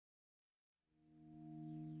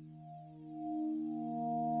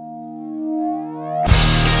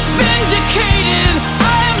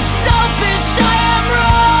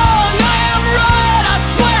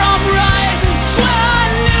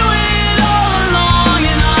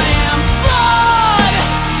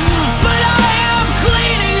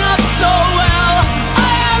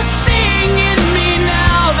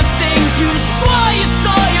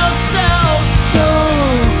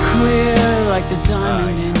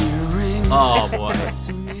Oh boy.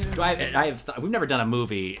 We've never done a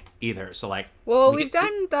movie either, so like. Well, we've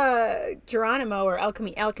done the Geronimo or El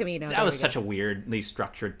Camino. That was such a weirdly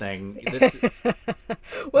structured thing.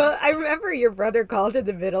 Well, I remember your brother called in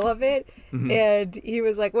the middle of it, and he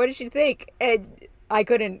was like, "What did you think?" And I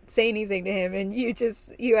couldn't say anything to him, and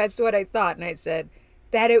you asked what I thought, and I said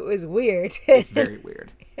that it was weird. It's very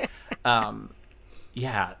weird.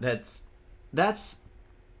 Yeah, that's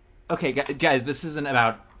okay, guys. This isn't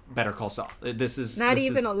about Better Call Saul. This is not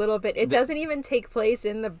even a little bit. It doesn't even take place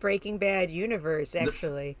in the Breaking Bad universe,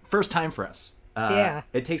 actually. First time for us. Yeah,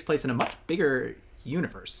 it takes place in a much bigger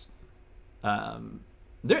universe.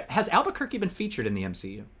 Has Albuquerque been featured in the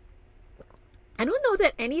MCU? I don't know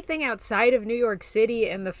that anything outside of New York City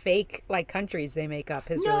and the fake like countries they make up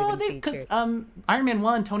has really been featured. Because Iron Man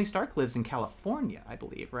 1, Tony Stark lives in California, I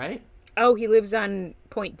believe, right? Oh, he lives on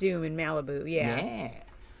Point Doom in Malibu. Yeah.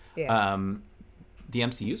 The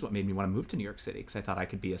MCU is what made me want to move to New York City because I thought I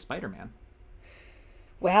could be a Spider-Man.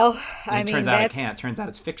 Well, turns out I can't. Turns out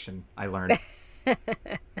it's fiction. I learned.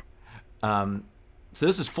 So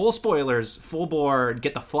this is full spoilers, full bore.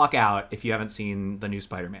 Get the fuck out if you haven't seen the new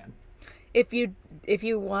Spider-Man. If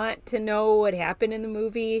you want to know what happened in the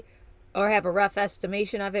movie or have a rough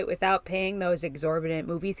estimation of it without paying those exorbitant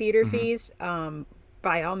movie theater fees,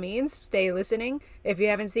 by all means, stay listening if you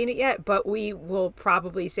haven't seen it yet. But we will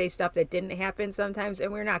probably say stuff that didn't happen sometimes,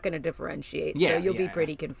 and we're not going to differentiate. So you'll be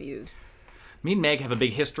pretty confused. Me and Meg have a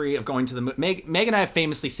big history of going to the... Meg and I have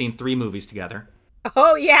famously seen 3 movies together.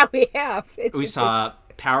 Oh, yeah, we have. We saw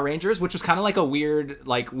Power Rangers, which was kind of like a weird...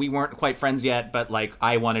 Like, we weren't quite friends yet, but, like,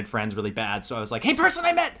 I wanted friends really bad. So I was like, hey, person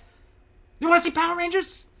I met, you want to see Power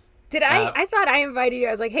Rangers? Did I? I thought I invited you.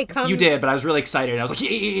 I was like, hey, come. You did, but I was really excited. I was like,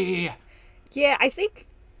 yeah. Yeah, I think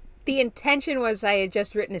the intention was I had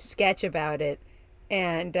just written a sketch about it.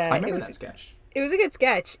 And I remember that sketch. It was a good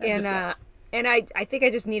sketch. And I think I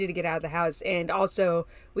just needed to get out of the house. And also,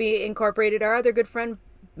 we incorporated our other good friend,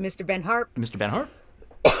 Mr. Ben Harp. Mr. Ben Harp?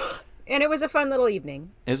 And it was a fun little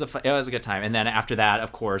evening. It was a good time. And then after that,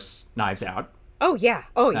 of course, Knives Out. Oh, yeah.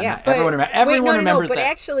 Everyone remembers that. But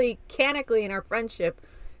actually, canonically in our friendship,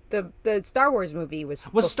 the Star Wars movie was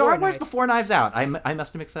Star Wars before Knives Out? I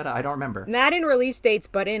must have mixed that up. I don't remember. Not in release dates,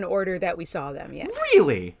 but in order that we saw them, yes.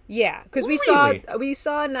 Really? Yeah, because we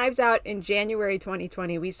saw Knives Out in January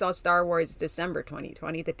 2020. We saw Star Wars December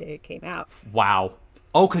 2020, the day it came out. Wow.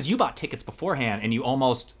 Oh, because you bought tickets beforehand, and you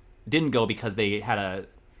almost didn't go because they had a...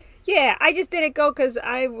 Yeah, I just didn't go because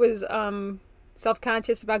I was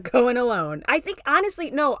self-conscious about going alone. I think,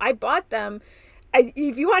 honestly, no, I bought them.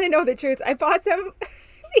 If you want to know the truth, I bought them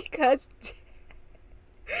because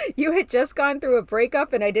you had just gone through a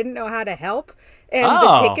breakup and I didn't know how to help. And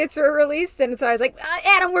the tickets were released. And so I was like,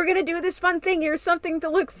 Adam, we're going to do this fun thing. Here's something to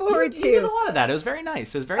look forward to. You did a lot of that. It was very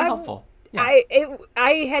nice. It was very helpful. Yeah.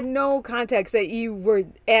 I had no context that you were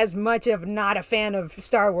as much of not a fan of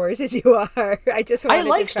Star Wars as you are. I just wanted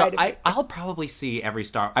to try to... I'll probably see every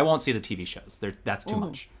Star... I won't see the TV shows. That's too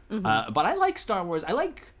much. But I like Star Wars. I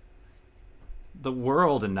like the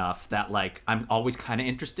world enough that, like, I'm always kind of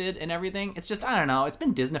interested in everything. It's just, I don't know. It's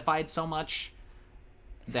been Disneyfied so much.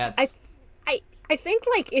 That's... I think,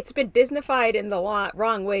 like, it's been Disneyfied in the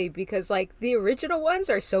wrong way because, like, the original ones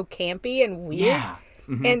are so campy and weird. Yeah.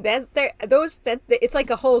 Mm-hmm. And it's like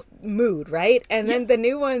a whole mood, right? And then the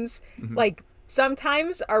new ones, like,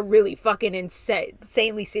 sometimes are really fucking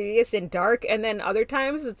insanely serious and dark, and then other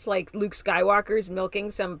times it's like Luke Skywalker's milking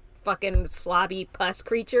some fucking slobby pus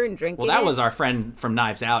creature and drinking. Well, that was our friend from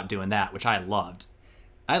Knives Out doing that, which I loved.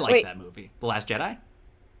 I liked that movie, The Last Jedi.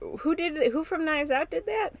 Who from Knives Out did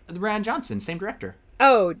that? Rian Johnson, same director.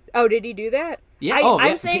 Oh, did he do that? Yeah.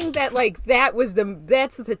 I'm saying that, like,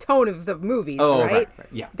 that's the tone of the movies, right? Right.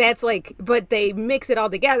 Yeah. That's like, but they mix it all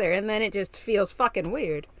together, and then it just feels fucking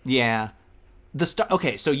weird. Yeah.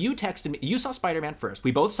 Okay, so you texted me. You saw Spider-Man first. We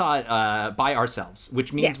both saw it by ourselves,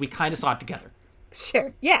 which means we kind of saw it together.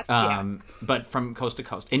 Sure. Yes. But from coast to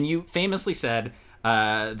coast. And you famously said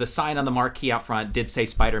the sign on the marquee out front did say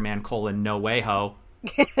Spider-Man : No Way Ho,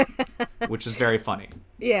 which is very funny.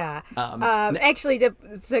 Yeah. Actually,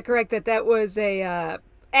 to correct that was a...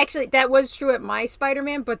 Actually, that was true at my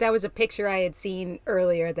Spider-Man, but that was a picture I had seen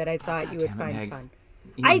earlier that I thought you would find fun.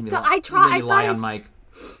 I thought Mike.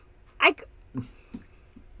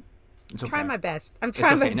 It's okay. Try my best. I'm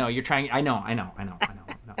trying. It's okay. No, you're trying. I know.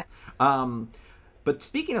 But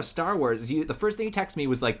speaking of Star Wars, the first thing you texted me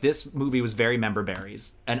was like, this movie was very member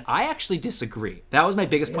berries. And I actually disagree. That was my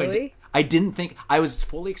biggest point. I didn't think, I was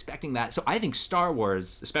fully expecting that. So I think Star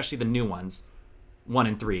Wars, especially the new ones, 1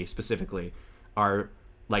 and 3 specifically, are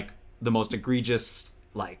like the most egregious,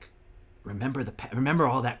 like, remember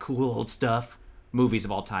all that cool old stuff movies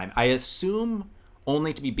of all time. I assume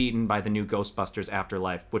only to be beaten by the new Ghostbusters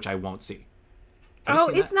Afterlife, which I won't see.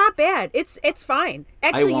 It's not bad. It's fine.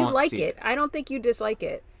 Actually, you like it. I don't think you dislike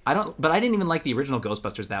it. But I didn't even like the original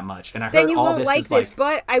Ghostbusters that much, and I heard then you all won't this like is this. like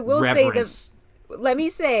But I will reverence. say that. Let me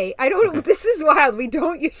say, I don't. Okay. This is wild. We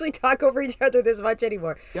don't usually talk over each other this much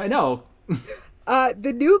anymore. Yeah, I know.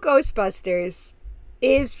 The new Ghostbusters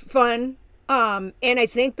is fun. And I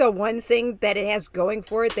think the one thing that it has going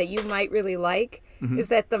for it that you might really like is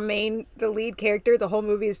that the lead character, the whole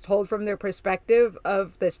movie is told from their perspective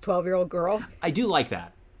of this 12-year-old girl. I do like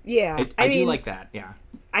that. Yeah. I do like that, yeah.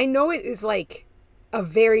 I know it is like a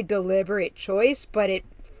very deliberate choice, but it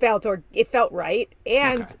felt right.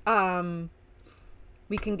 And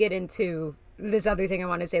we can get into this other thing I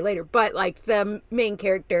want to say later. But like the main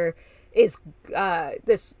character is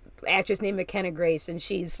this actress named McKenna Grace, and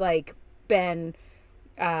she's like been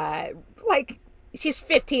she's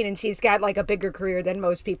 15 and she's got like a bigger career than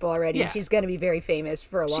most people already. Yeah. She's going to be very famous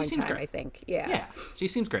for a long time, great. I think. Yeah. Yeah, she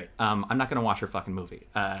seems great. I'm not going to watch her fucking movie.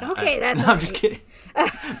 Okay, that's no, all I'm just kidding.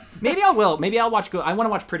 Maybe I will. Maybe I'll watch. I want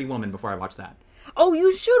to watch Pretty Woman before I watch that. Oh,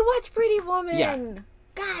 you should watch Pretty Woman. Yeah.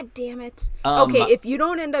 God damn it. Okay, if you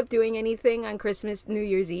don't end up doing anything on Christmas, New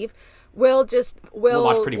Year's Eve, we'll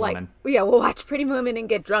watch Pretty Woman. Yeah, we'll watch Pretty Woman and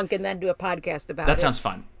get drunk and then do a podcast about it. That sounds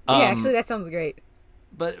fun. Yeah, actually, that sounds great.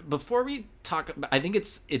 But before we talk, I think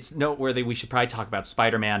it's noteworthy. We should probably talk about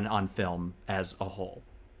Spider-Man on film as a whole,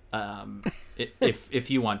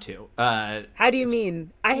 if you want to. How do you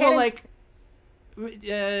mean? Like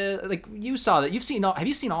you saw that. Have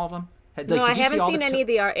you seen all of them? No, I haven't seen any of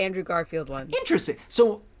the Andrew Garfield ones. Interesting.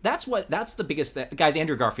 So that's the biggest guys.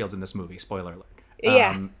 Andrew Garfield's in this movie. Spoiler alert.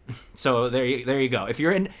 Yeah. So there you go. If you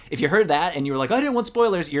heard that and you were like, I didn't want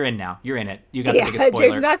spoilers, you're in now. You're in it. You got the biggest spoiler.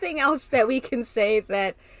 There's nothing else that we can say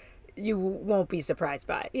that you won't be surprised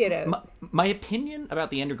by. You know. My opinion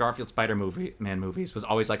about the Andrew Garfield Spider-Man movies was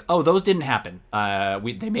always like, oh, those didn't happen.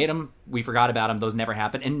 They made them. We forgot about them. Those never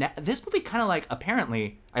happened. And this movie kind of like,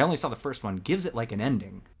 apparently, I only saw the first one, gives it like an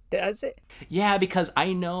ending. Does it? Yeah, because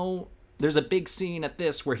I know there's a big scene at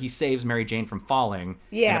this where he saves Mary Jane from falling.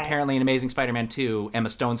 Yeah. And apparently in Amazing Spider-Man 2, Emma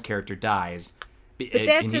Stone's character dies. But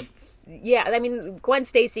that's I mean, Gwen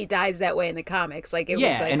Stacy dies that way in the comics. Like, and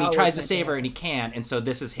he tries to save her and he can't. And so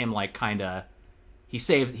this is him like kind of, he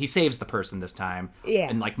saves the person this time. Yeah.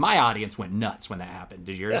 And like my audience went nuts when that happened.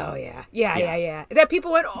 Did yours? Oh yeah. That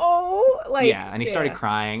people went, oh, like. Yeah, and he started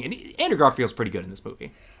crying. And Andrew Garfield's pretty good in this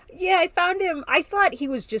movie. Yeah, I thought he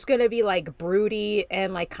was just going to be, like, broody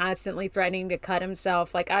and, like, constantly threatening to cut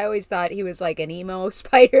himself. Like, I always thought he was, like, an emo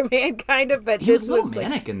Spider-Man kind of, but he this was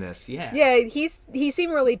manic in this, yeah. Yeah, he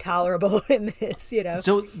seemed really tolerable in this, you know.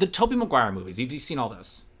 So, the Tobey Maguire movies, have you seen all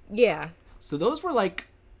those? Yeah. So, those were, like,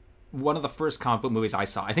 one of the first comic book movies I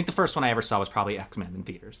saw. I think the first one I ever saw was probably X-Men in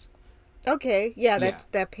theaters. Okay,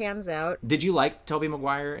 that pans out. Did you like Tobey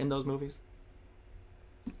Maguire in those movies?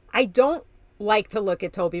 I don't like to look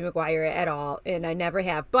at Tobey Maguire at all, and I never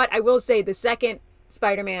have. But I will say the second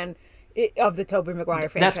Spider-Man of the Tobey Maguire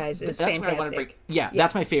franchise is fantastic.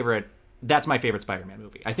 That's my favorite. That's my favorite Spider-Man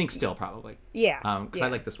movie. I think still probably. Yeah. Because I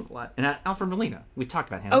like this one a lot. And Alfred Molina, we've talked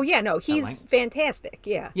about him. Oh yeah, no, he's fantastic.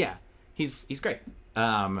 Yeah. Yeah, he's great.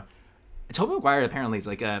 Tobey Maguire apparently is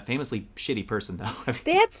like a famously shitty person, though.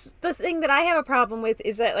 That's the thing that I have a problem with,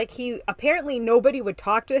 is that like nobody would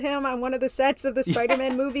talk to him on one of the sets of the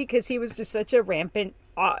Spider-Man movie because he was just such a rampant,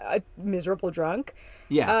 miserable drunk.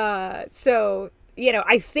 Yeah. So, you know,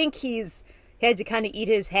 I think he's had to kind of eat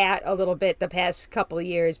his hat a little bit the past couple of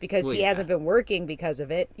years because he hasn't been working because of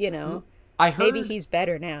it, you know. I heard, maybe he's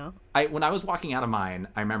better now. When I was walking out of mine,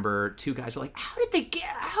 I remember two guys were like, how did they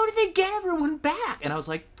get everyone back? And I was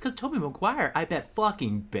like, because Tobey Maguire, I bet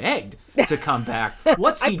fucking begged to come back.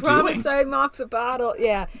 What's he doing? I promise I'm off the bottle.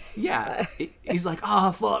 Yeah. Yeah. He's like,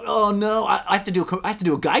 oh fuck, oh no, I have to do a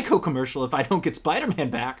Geico commercial if I don't get Spider-Man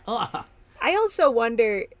back. Ugh. I also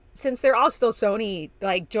wonder, since they're all still Sony,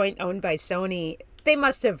 like joint owned by Sony, they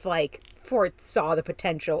must have like foresaw the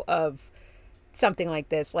potential of something like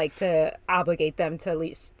this, like to obligate them to at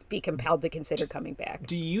least be compelled to consider coming back.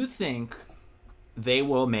 Do you think they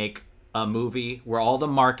will make a movie where all the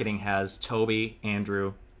marketing has Toby,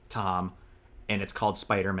 Andrew, Tom, and it's called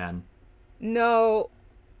Spider-Man? No,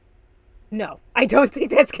 I don't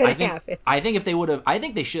think that's going to happen. I think if they would have, I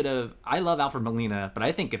think they should have. I love Alfred Molina, but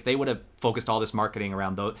I think if they would have focused all this marketing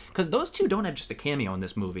around those, because those two don't have just a cameo in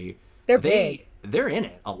this movie. They're big. They're in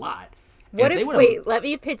it a lot. Wait, let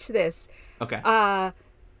me pitch this. Okay.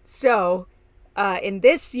 So, in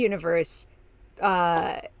this universe,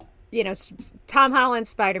 Tom Holland's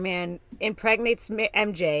Spider-Man impregnates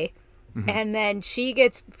MJ, and then she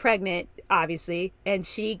gets pregnant, obviously, and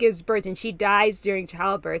she gives birth and she dies during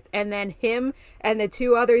childbirth, and then him and the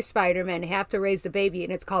two other Spider-Men have to raise the baby,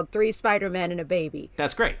 and it's called Three Spider-Men and a Baby.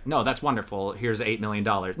 That's great. No, that's wonderful. Here's $8 million.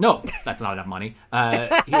 No, that's not enough money.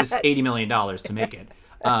 Here's $80 million to make it.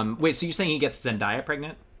 Wait, so you're saying he gets Zendaya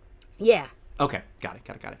pregnant? Yeah. Okay, got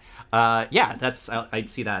it. Yeah, I'd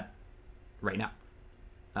see that right now.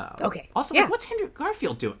 Okay. Also, like, what's Andrew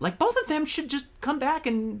Garfield doing? Like, both of them should just come back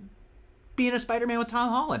and be in a Spider-Man with Tom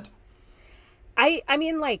Holland. I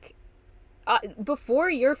mean, like, before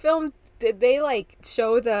your film, did they like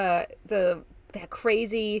show that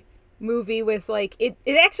crazy movie with like it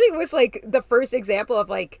actually was like the first example of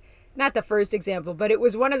like, not the first example, but it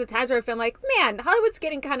was one of the times where I felt like, man, Hollywood's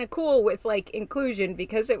getting kind of cool with like inclusion,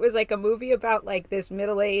 because it was like a movie about like this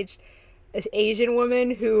middle-aged Asian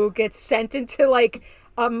woman who gets sent into like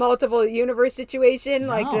a multiple universe situation. No,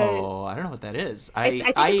 like I don't know what that is. I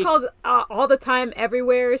think it's called All the Time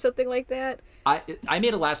Everywhere or something like that. I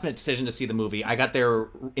made a last minute decision to see the movie. I got there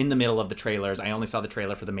in the middle of the trailers. I only saw the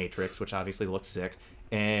trailer for The Matrix, which obviously looks sick.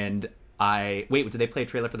 And did they play a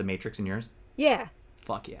trailer for The Matrix in yours? Yeah.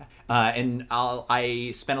 Fuck yeah. And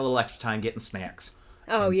I spent a little extra time getting snacks.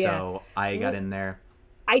 Oh, and yeah. So I got in there.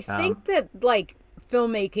 I think that like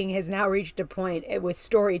filmmaking has now reached a point with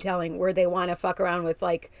storytelling where they want to fuck around with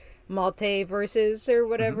like multiverses or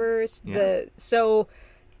whatever. Mm-hmm. Yeah. So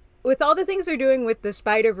with all the things they're doing with the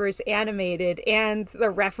Spider-Verse animated and the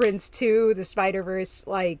reference to the Spider-Verse,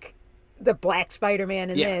 like the Black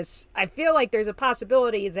Spider-Man in this, I feel like there's a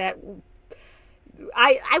possibility that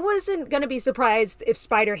I wasn't going to be surprised if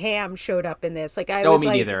Spider-Ham showed up in this. Like I was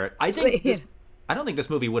like, neither. I think I don't think this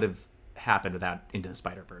movie would have happened without Into the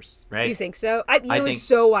Spider-Verse, right? You think so? It was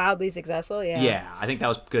so wildly successful, yeah. Yeah, I think that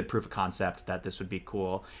was good proof of concept that this would be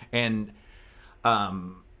cool. And what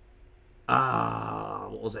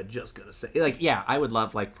was I just gonna say? Like, yeah, I would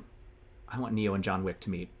love, like, I want Neo and John Wick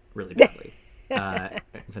to meet really badly,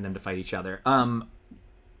 for them to fight each other.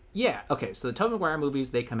 Yeah, okay, so the Tobey Maguire movies,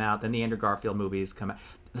 they come out, then the Andrew Garfield movies come out.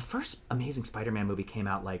 The first Amazing Spider-Man movie came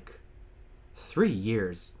out, like, 3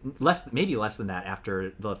 years, maybe less than that,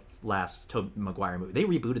 after the last Tobey Maguire movie. They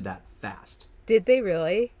rebooted that fast. Did they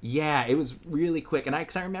really? Yeah, it was really quick. And I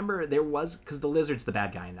remember because the Lizard's the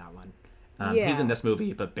bad guy in that one. He's in this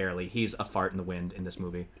movie, but barely. He's a fart in the wind in this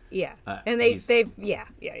movie. Yeah. And they've yeah.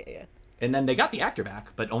 And then they got the actor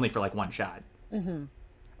back, but only for like one shot. Mm-hmm.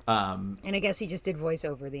 And I guess he just did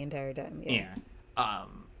voiceover the entire time. Yeah.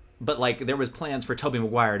 But like there was plans for Tobey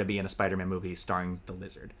Maguire to be in a Spider-Man movie starring the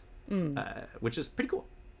Lizard, which is pretty cool.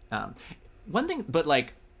 One thing, but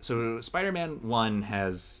like, so Spider-Man 1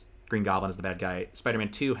 has Green Goblin as the bad guy. Spider-Man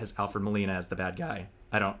 2 has Alfred Molina as the bad guy.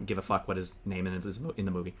 I don't give a fuck what his name is in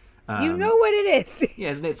the movie. You know what it is.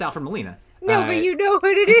 Yeah, it's Alfred Molina. No, but you know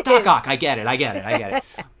what it is. It's Doc Ock. I get it.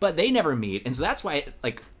 But they never meet, and so that's why,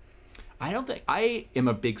 like, I don't think I am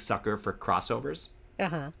a big sucker for crossovers.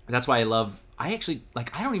 That's why I actually,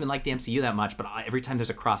 like, I don't even like the MCU that much, but every time there's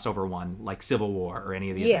a crossover one, like Civil War or any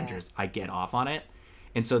of the Avengers, I get off on it.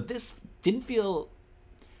 And so this didn't feel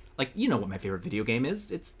like, you know what my favorite video game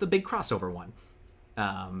is? It's the big crossover one.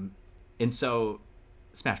 And so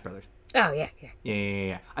Smash Brothers. Oh, yeah.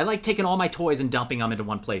 Yeah. I like taking all my toys and dumping them into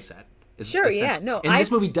one playset. Sure, yeah. No, and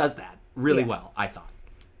this movie does that really well, I thought.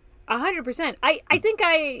 100%. I think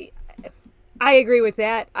I agree with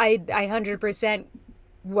that. I 100%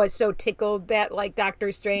 was so tickled that, like,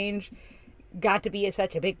 Doctor Strange got to be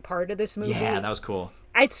such a big part of this movie. Yeah, that was cool.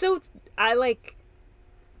 I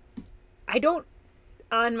don't,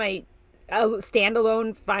 on my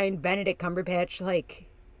standalone, find Benedict Cumberbatch, like,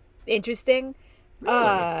 interesting. Really?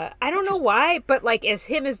 I don't know why, but like as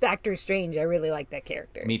Doctor Strange, I really like that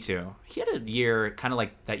character. Me too. He had a year, kind of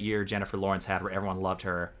like that year Jennifer Lawrence had, where everyone loved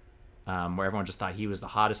her, where everyone just thought he was the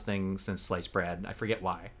hottest thing since sliced bread. I forget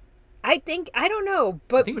why. I don't know,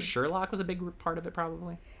 but I think it was Sherlock was a big part of it,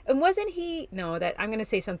 probably. And wasn't he? No, that I'm gonna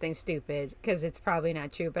say something stupid because it's probably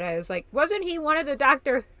not true. But I was like, wasn't he one of the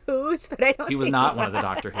Doctor Who's? But I don't. He was not one of the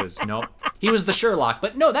Doctor Who's. Nope. He was the Sherlock.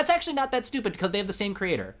 But no, that's actually not that stupid because they have the same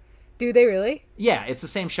creator. Do they really? Yeah, it's the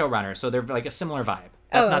same showrunner, so they're like a similar vibe.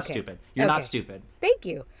 That's not stupid. You're not stupid. Thank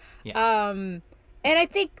you. Yeah. And I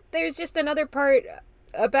think there's just another part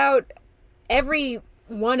about every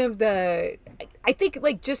one of the. I think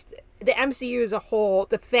like just the MCU as a whole,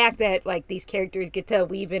 the fact that like these characters get to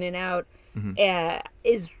weave in and out,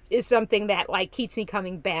 is something that like keeps me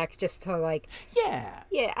coming back just to like. Yeah.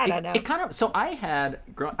 Yeah, I don't know. It kind of. So I had.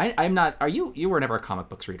 I'm not. Are you? You were never a comic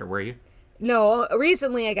books reader, were you? No,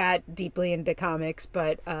 recently I got deeply into comics,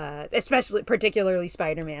 but particularly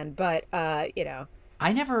Spider-Man, but you know.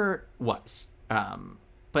 I never was.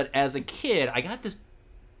 but as a kid, I got this.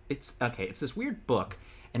 It's this weird book,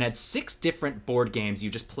 and it had 6 different board games you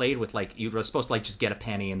just played with. Like, you were supposed to like just get a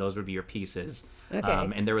penny, and those would be your pieces.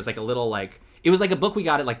 Okay. And there was like a little like. It was like a book we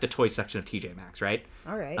got at like the toy section of TJ Maxx, right?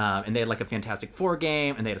 All right. And they had like a Fantastic Four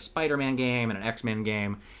game, and they had a Spider-Man game, and an X-Men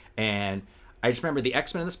game. And I just remember the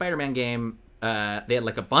X-Men and the Spider-Man game, they had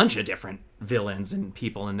like a bunch of different villains and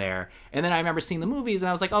people in there. And then I remember seeing the movies, and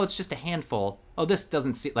I was like, oh, it's just a handful. Oh, this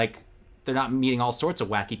doesn't seem like they're not meeting all sorts of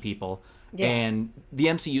wacky people. Yeah. And the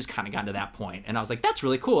MCU's kind of gotten to that point. And I was like, that's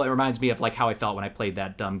really cool. It reminds me of like how I felt when I played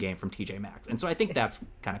that dumb game from TJ Maxx. And so I think that's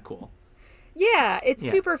kind of cool. Yeah, it's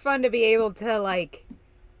super fun to be able to, like,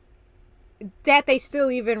 that they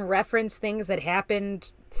still even reference things that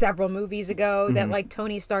happened several movies ago, that, like,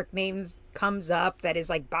 Tony Stark names comes up, that his,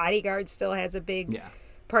 like, bodyguard still has a big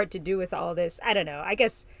part to do with all this. I don't know. I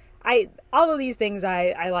guess all of these things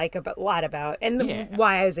I like a lot about, and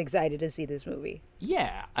why I was excited to see this movie.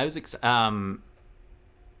 Yeah, I was,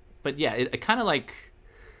 but yeah, it kind of like...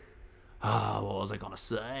 what was I going to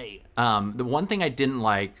say? The one thing I didn't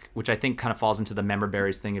like, which I think kind of falls into the member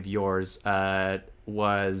berries thing of yours,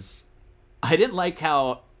 was I didn't like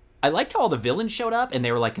how... I liked how all the villains showed up and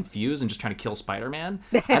they were like confused and just trying to kill Spider-Man.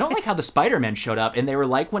 I don't like how the Spider-Man showed up and they were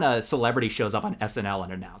like when a celebrity shows up on SNL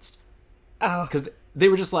unannounced. Oh. Because they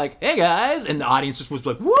were just like, hey guys, and the audience just was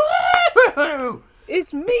like, woo!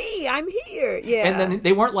 It's me! I'm here! Yeah. And then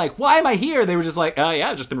they weren't like, why am I here? They were just like, oh yeah,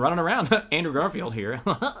 I've just been running around. Andrew Garfield here.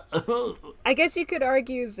 I guess you could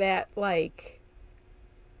argue that, like,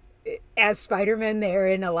 as Spider-Man, they're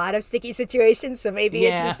in a lot of sticky situations, so maybe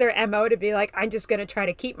it's just their MO to be like, I'm just going to try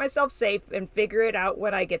to keep myself safe and figure it out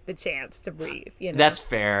when I get the chance to breathe, you know? That's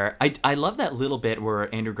fair. I love that little bit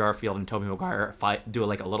where Andrew Garfield and Tobey Maguire do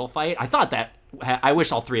like a little fight. I thought that... I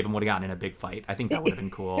wish all 3 of them would have gotten in a big fight. I think that would have been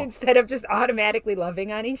cool. Instead of just automatically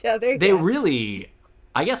loving on each other. They really...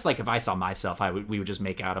 I guess, like, if I saw myself, we would just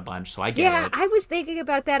make out a bunch, so I get it. Yeah, I was thinking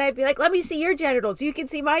about that. I'd be like, let me see your genitals. You can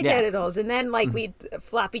see my genitals. And then, like, we'd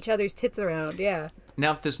flop each other's tits around, yeah.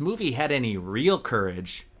 Now, if this movie had any real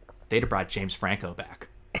courage, they'd have brought James Franco back.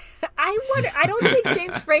 I don't think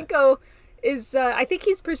James Franco is... I think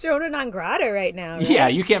he's persona non grata right now, right? Yeah,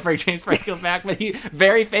 you can't bring James Franco back, but he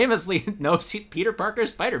very famously knows Peter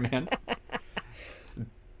Parker's Spider-Man.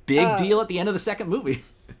 Big deal at the end of the second movie.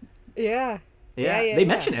 Yeah. Yeah, they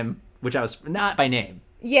mention him, which I was not by name.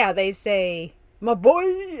 Yeah, they say, my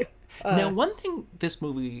boy. Now, one thing this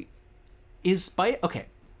movie is okay,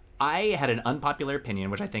 I had an unpopular opinion,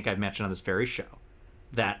 which I think I've mentioned on this very show,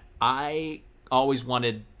 that I always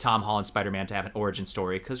wanted Tom Holland Spider-Man to have an origin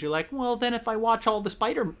story, because you're like, well, then if I watch all the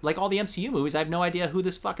all the MCU movies, I have no idea who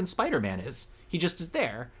this fucking Spider-Man is. He just is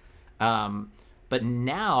there. But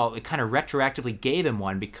now it kind of retroactively gave him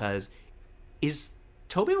one, because is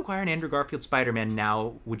Tobey Maguire and Andrew Garfield Spider-Man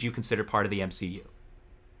now, would you consider part of the MCU?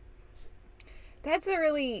 That's a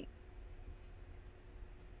really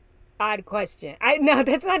odd question. No,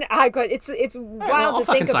 that's not an odd question. It's wild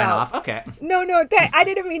to think about. Sign off. Okay. No, I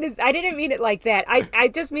didn't mean it like that. I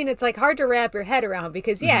just mean it's like hard to wrap your head around,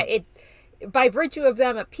 because it by virtue of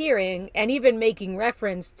them appearing and even making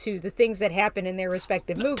reference to the things that happen in their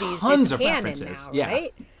respective movies, tons it's of canon references. Now,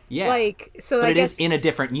 right? Yeah. Like, so but I guess, is in a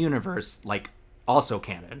different universe, like also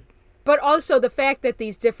canon. But also the fact that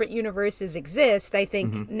these different universes exist, I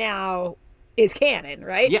think now is canon,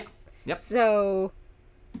 right? Yeah. Yep. So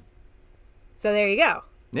there you go.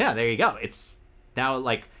 Yeah, there you go. It's now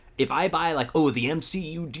like if I buy like the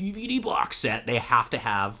MCU DVD box set, they have to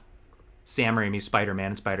have Sam Raimi's Spider-Man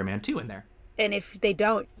and Spider-Man 2 in there. And if they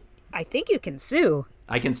don't, I think you can sue.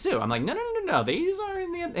 I can sue. I'm like, no. These are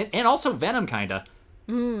in the and also Venom kinda.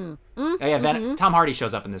 Oh, yeah, Venom. Tom Hardy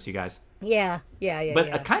shows up in this, you guys. Yeah.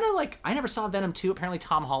 But kind of like I never saw Venom 2. Apparently,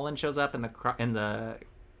 Tom Holland shows up in the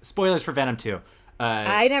spoilers for Venom 2.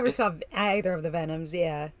 I never saw either of the Venoms.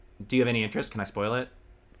 Yeah. Do you have any interest? Can I spoil it?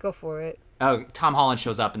 Go for it. Oh, Tom Holland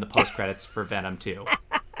shows up in the post credits for Venom 2.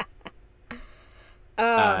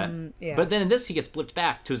 Yeah. But then in this, he gets blipped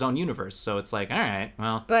back to his own universe. So it's like, all right,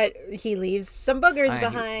 well. But he leaves some boogers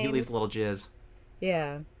behind. He leaves a little jizz.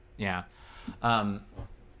 Yeah. Yeah.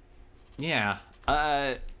 Yeah.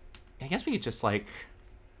 I guess we could just like,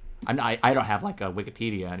 I don't have like a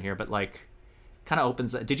Wikipedia in here, but like, kind of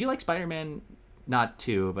opens. Did you like Spider-Man? Not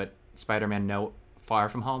 2, but Spider-Man No Far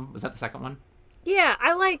From Home. Was that the second one? Yeah,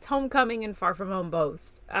 I liked Homecoming and Far From Home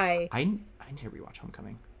both. I need to rewatch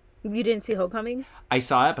Homecoming. You didn't see Homecoming? I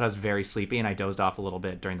saw it, but I was very sleepy and I dozed off a little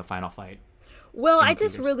bit during the final fight. Well, I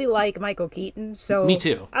just really like Michael Keaton, so me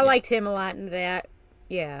too. I liked him a lot in that.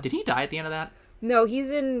 Yeah. Did he die at the end of that? No,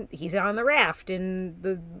 he's on the raft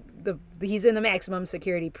in he's in the maximum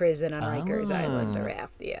security prison on Rikers Island, the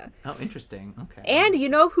raft, yeah. Oh, interesting. Okay. And you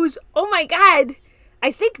know who's, oh my God,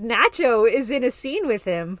 I think Nacho is in a scene with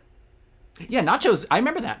him. Yeah, Nacho's, I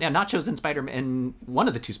remember that. Yeah, Nacho's in in one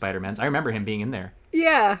of the two Spider-Mans. I remember him being in there.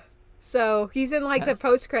 Yeah. So he's in the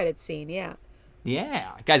post-credits scene, yeah.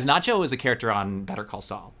 Yeah, guys, Nacho is a character on Better Call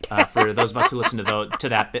Saul. For those of us who listen to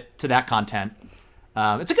that content,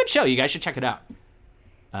 it's a good show. You guys should check it out.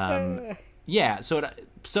 Yeah.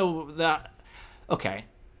 Okay.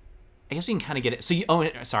 I guess we can kind of get it. So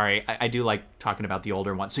sorry, I do like talking about the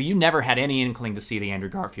older ones. So you never had any inkling to see the Andrew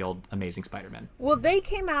Garfield Amazing Spider-Man? Well, they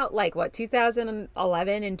came out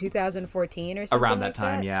 2011 and 2014 or something. Around that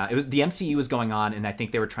time, yeah. It was the MCU was going on, and I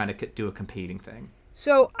think they were trying to do a competing thing.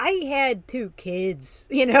 So I had 2 kids,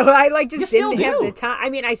 I just didn't have the time. I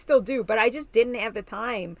mean, I still do, but I just didn't have the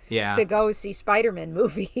time to go see Spider-Man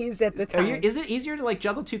movies at the time. Is it easier to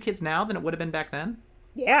juggle 2 kids now than it would have been back then?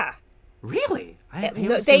 Yeah. Really?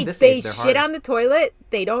 They shit on the toilet.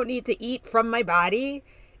 They don't need to eat from my body.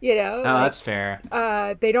 Oh, that's fair.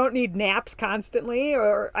 They don't need naps constantly,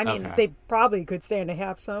 they probably could stand to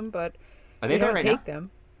have some, but are they there right now?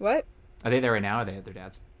 Them. What? Are they there right now? Or are they at their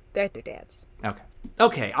dad's? They're at their dad's.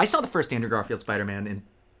 Okay. I saw the first Andrew Garfield Spider-Man in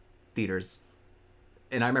theaters,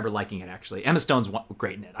 and I remember liking it, actually. Emma Stone's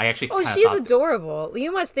great in it. I actually she's adorable.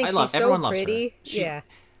 You must think she's so pretty. Yeah.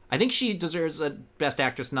 I think she deserves a Best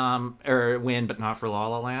Actress win, but not for La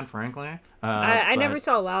La Land, frankly. I never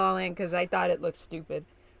saw La La Land because I thought it looked stupid.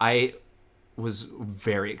 I was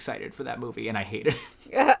very excited for that movie, and I hated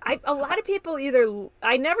it. A lot of people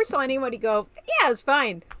I never saw anybody go, yeah, it's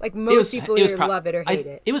fine. Most people either love it or hate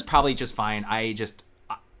it. It was probably just fine.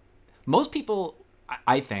 Most people,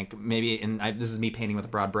 I think, maybe, and this is me painting with a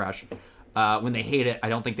broad brush, when they hate it, I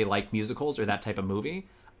don't think they like musicals or that type of movie.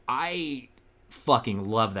 I fucking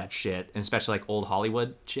love that shit, and especially old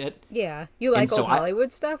Hollywood shit. Yeah, you like old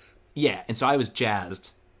Hollywood stuff? Yeah, and so I was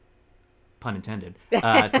jazzed, pun intended,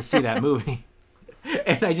 to see that movie.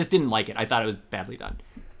 And I just didn't like it. I thought it was badly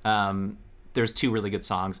done. There's 2 really good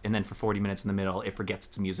songs, and then for 40 minutes in the middle, it forgets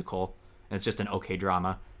it's a musical, and it's just an okay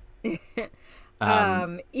drama.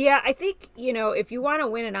 Yeah, I think, if you want to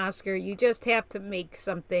win an Oscar, you just have to make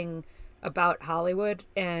something about Hollywood,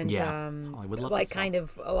 and Hollywood loves itself. Kind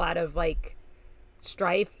of a lot of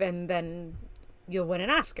strife, and then you'll win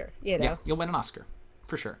an Oscar. Yeah, you'll win an Oscar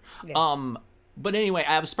for sure. Yeah. But anyway,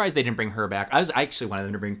 I was surprised they didn't bring her back. I actually wanted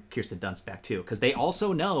them to bring Kirsten Dunst back too, because they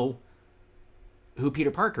also know who Peter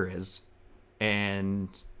Parker is, and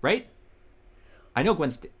right? I know Gwen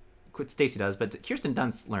Stacy does, but Kirsten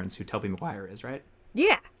Dunst learns who Tobey Maguire is, right?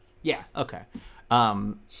 Yeah. Yeah. Okay.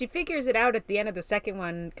 She figures it out at the end of the second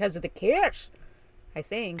one because of the kiss, I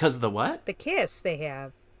think. Because of the what? The kiss they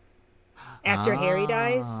have after Harry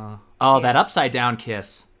dies. Oh, that upside down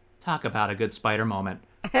kiss. Talk about a good Spider moment.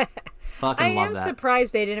 Fucking love that. I am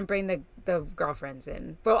surprised they didn't bring the girlfriends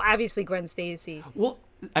in. Well, obviously Gwen Stacy. Well,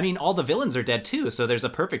 I mean, all the villains are dead too, so there's a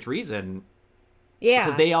perfect reason. Yeah.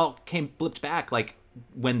 Because they all blipped back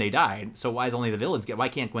when they died. So why only the villains why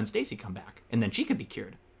can't Gwen Stacy come back? And then she could be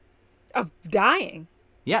cured. Of dying.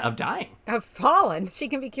 Yeah, of dying. Of fallen. She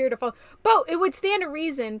can be cured of fallen. But it would stand a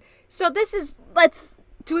reason. So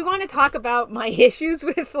do we want to talk about my issues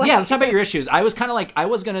with Yeah, let's talk about your issues. I was kind of I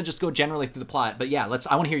was going to just go generally through the plot, but yeah, I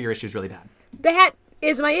want to hear your issues really bad. That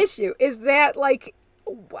is my issue, is that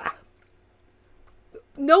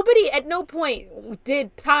nobody at no point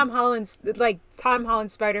did Tom Holland's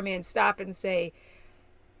Spider-Man stop and say,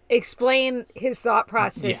 explain his thought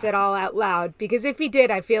process at all out loud, because if he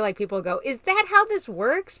did, I feel like people go, is that how this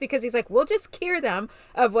works? Because he's we'll just cure them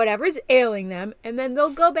of whatever's ailing them, and then they'll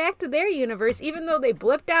go back to their universe, even though they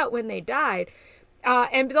blipped out when they died,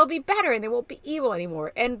 and they'll be better and they won't be evil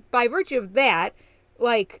anymore. And by virtue of that,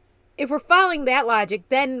 if we're following that logic,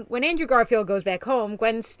 then when Andrew Garfield goes back home,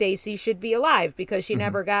 Gwen Stacy should be alive because she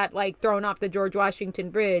never got thrown off the George Washington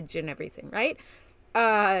Bridge and everything, right?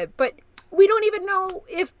 But we don't even know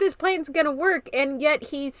if this plan's gonna work, and yet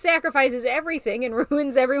he sacrifices everything and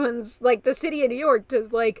ruins everyone's the city of New York to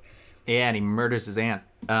Yeah, and he murders his aunt.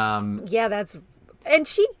 And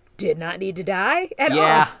she did not need to die at all.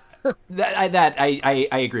 Yeah, I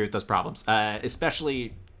agree with those problems,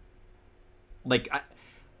 especially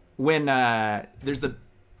when there's the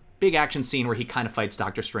big action scene where he kind of fights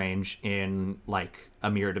Doctor Strange in a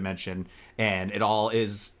mirror dimension, and it all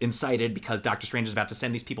is incited because Doctor Strange is about to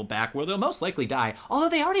send these people back where they'll most likely die, although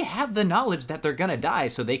they already have the knowledge that they're gonna die,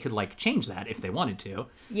 so they could change that if they wanted to.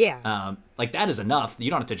 Yeah. That is enough. You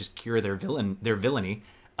don't have to just cure their villainy.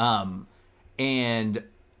 And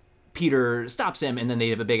Peter stops him, and then they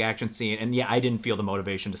have a big action scene. And yeah, I didn't feel the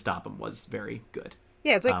motivation to stop him was very good.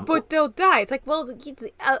 Yeah, it's like, but they'll die. It's like, well,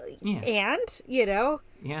 and, you know?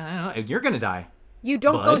 Yeah, I don't know. You're going to die. You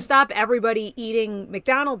don't go stop everybody eating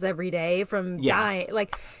McDonald's every day from dying.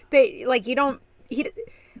 Like, you don't,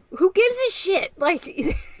 who gives a shit? Like,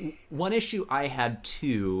 one issue I had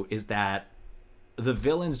too is that the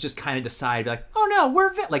villains just kind of decide, like, oh no,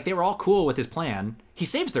 we're like, they were all cool with his plan. He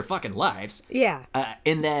saves their fucking lives. Yeah.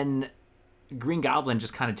 And then Green Goblin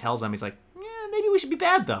just kind of tells them, he's like, yeah, maybe we should be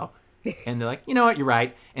bad though. And they're like, you know what, you're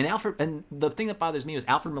right. And the thing that bothers me was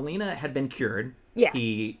Alfred Molina had been cured. Yeah.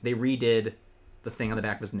 They redid the thing on the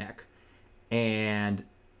back of his neck. And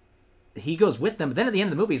he goes with them. But then at the end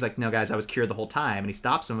of the movie, he's like, no, guys, I was cured the whole time. And he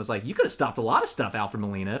stops him and was like, you could have stopped a lot of stuff, Alfred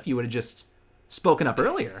Molina, if you would have just spoken up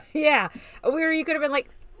earlier. Yeah. Where you could have been like,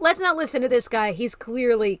 let's not listen to this guy. He's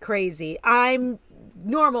clearly crazy. I'm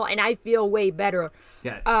normal and I feel way better.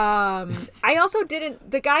 Yeah. I also didn't.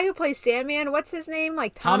 The guy who plays Sandman, what's his name?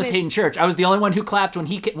 Like Thomas Hayden Church. I was the only one who clapped when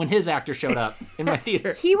his actor showed up in my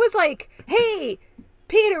theater. He was like, "Hey,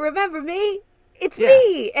 Peter, remember me? It's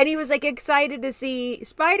me!" And he was like excited to see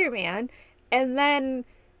Spider-Man. And then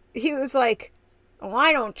he was like, "Oh,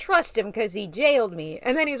 I don't trust him because he jailed me."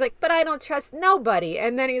 And then he was like, "But I don't trust nobody."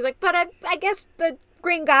 And then he was like, "But I guess the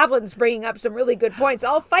Green Goblin's bringing up some really good points.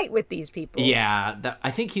 I'll fight with these people." Yeah, I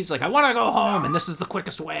think he's like, I want to go home, and this is the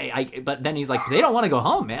quickest way. But then he's like, they don't want to go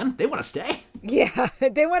home, man. They want to stay. Yeah,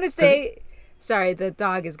 they want to stay. Sorry, the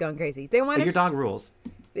dog is going crazy. They want to. Your dog rules.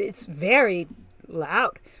 It's very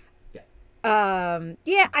loud. Yeah.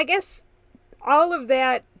 Yeah, I guess all of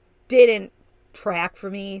that didn't track for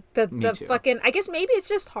me. The too. fucking. I guess maybe it's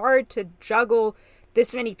just hard to juggle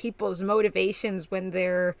this many people's motivations when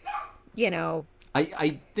they're, you know.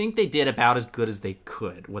 I think they did about as good as they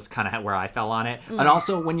could, was kind of where I fell on it. And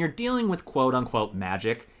also, when you're dealing with quote-unquote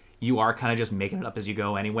magic, you are kind of just making it up as you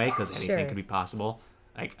go anyway, because anything could be possible.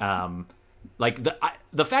 Like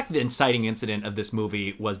the fact that the inciting incident of this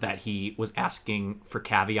movie was that he was asking for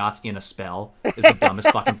caveats in a spell is the dumbest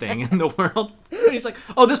fucking thing in the world. And he's like,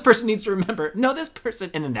 oh, this person needs to remember. No, this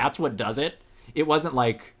person. And then that's what does it. It wasn't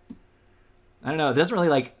like, I don't know, it doesn't really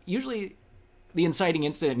like, usually the inciting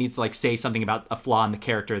incident needs to like say something about a flaw in the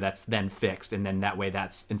character that's then fixed, and then that way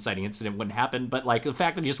that's inciting incident wouldn't happen. But like the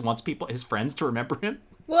fact that he just wants his friends to remember him.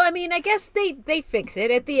 Well, I mean, I guess they fix it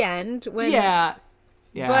at the end when. Yeah.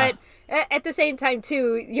 But at the same time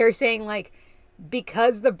too, you're saying like,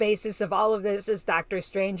 because the basis of all of this is Doctor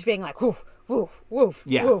Strange being like woof woof woof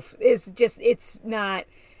woof, is just it's not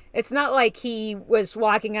like he was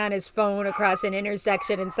walking on his phone across an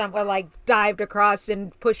intersection and someone like dived across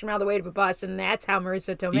and pushed him out of the way of a bus, and that's how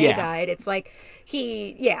Marissa Tomei died. It's like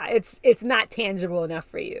it's not tangible enough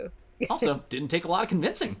for you. Also, didn't take a lot of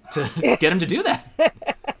convincing to get him to do that.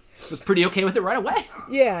 Was pretty okay with it right away.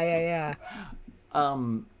 Yeah.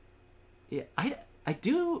 Yeah, I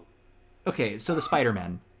do. Okay, so the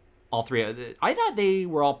Spider-Men, all three. I thought they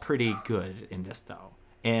were all pretty good in this though.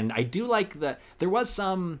 And I do like that there was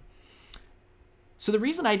some. So the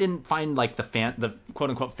reason I didn't find like the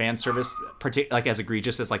quote unquote fan service like as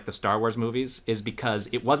egregious as like the Star Wars movies is because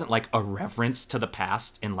it wasn't like a reference to the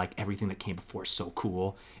past and like everything that came before is so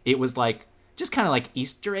cool. It was like just kind of like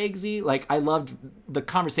Easter eggsy. Like I loved the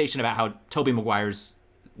conversation about how Tobey Maguire's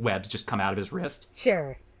webs just come out of his wrist.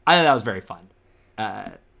 Sure. I thought that was very fun.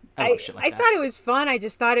 I thought it was fun. I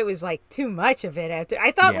just thought it was like too much of it.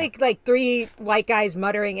 I thought like three white guys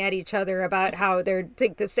muttering at each other about how they're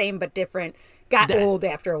the same but different got old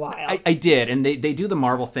after a while. I did, and they do the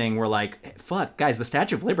Marvel thing where like, fuck, guys, the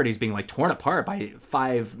Statue of Liberty is being like torn apart by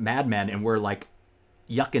 5 madmen, and we're like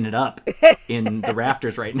yucking it up in the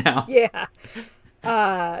rafters right now. Yeah,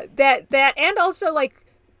 that and also like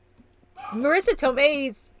Marissa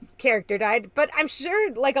Tomei's character died, but I'm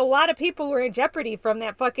sure like a lot of people were in jeopardy from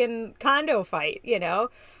that fucking condo fight, you know?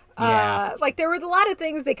 Yeah. Like there were a lot of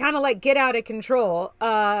things that kind of like get out of control.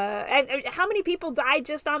 And how many people died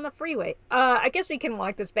just on the freeway? I guess we can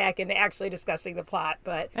walk this back into actually discussing the plot,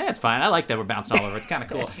 but it's fine. I like that we're bouncing all over. It's kind of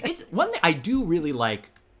cool. It's one thing I do really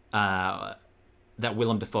like, that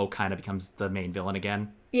Willem Dafoe kind of becomes the main villain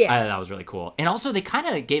again. Yeah. That was really cool. And also they kind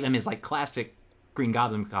of gave him his like classic Green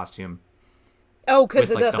Goblin costume. Oh, because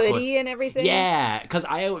of like, the hoodie and everything? Yeah, because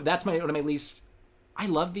that's one of my least. I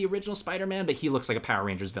love the original Spider-Man, but he looks like a Power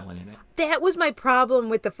Rangers villain in it. That was my problem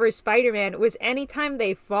with the first Spider-Man. Was anytime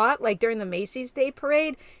they fought, like during the Macy's Day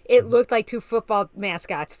Parade, it looked like 2 football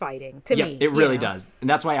mascots fighting to me. It really does. And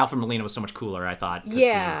that's why Alfred Molina was so much cooler, I thought.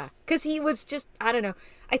 Yeah, because he was just, I don't know.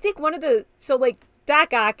 I think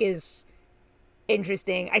Doc Ock is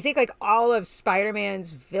interesting. I think like all of Spider-Man's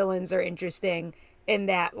villains are interesting. in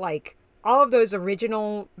that like all of those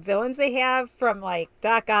original villains they have, from like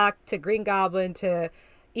Doc Ock to Green Goblin to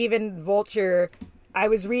even Vulture. I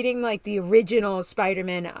was reading like the original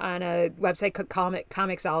Spider-Man on a website called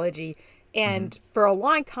Comixology, and for a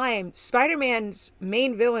long time, Spider-Man's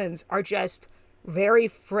main villains are just very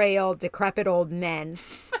frail, decrepit old men.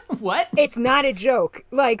 What? It's not a joke.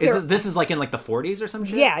 Like this is like in like the 40s or some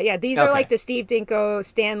shit? Yeah. These are like the Steve Ditko,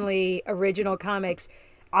 Stan Lee original comics.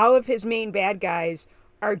 All of his main bad guys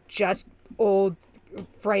are just old,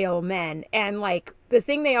 frail men. And like the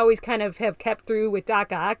thing they always kind of have kept through with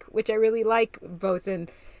Doc Ock, which I really like, both in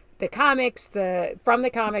the comics, from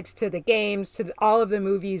the comics to the games to all of the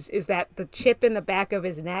movies, is that the chip in the back of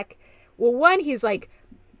his neck. Well, one, he's like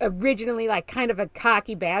originally like kind of a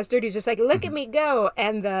cocky bastard. He's just like, look at me go.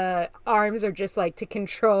 And the arms are just like to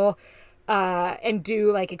control and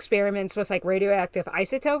do like experiments with like radioactive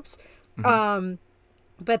isotopes.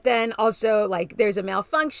 But then also like there's a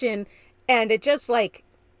malfunction and it just like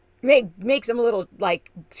makes him a little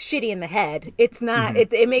like shitty in the head. It's not,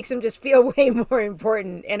 it makes him just feel way more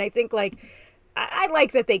important. And I think like, I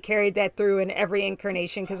like that they carried that through in every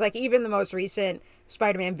incarnation, because like even the most recent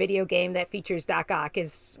Spider-Man video game that features Doc Ock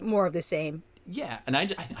is more of the same. Yeah, and I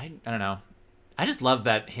don't know. I just love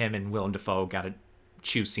that him and Willem Dafoe got to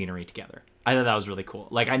choose scenery together. I thought that was really cool.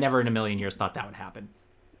 Like I never in a million years thought that would happen.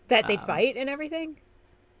 That they'd fight and everything?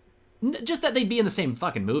 Just that they'd be in the same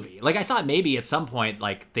fucking movie. Like I thought maybe at some point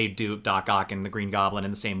like they'd do Doc Ock and the Green Goblin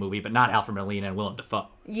in the same movie, but not Alfred Molina and Willem Dafoe.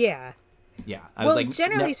 Yeah. Yeah. Well,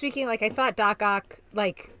 generally speaking, like I thought Doc Ock,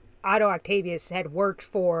 like Otto Octavius, had worked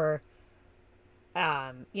for,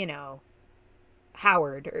 you know,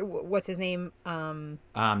 Howard, or what's his name?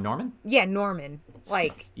 Norman? Yeah, Norman.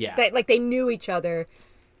 Like, yeah. Like they knew each other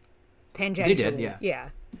tangentially. They did, yeah. Yeah.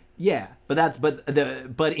 Yeah, but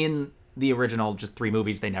in the original just 3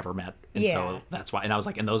 movies they never met, and so that's why. And I was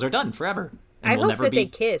like, and those are done forever. And I hope that they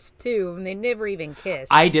kissed too, and they never even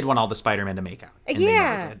kissed. I did want all the Spider-Man to make out.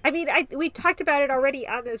 Yeah, I mean, we talked about it already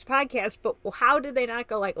on this podcast, but how did they not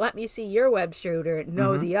go like, "Let me see your web shooter"?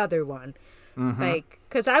 No, the other one. Like,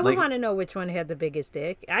 because I would want to know which one had the biggest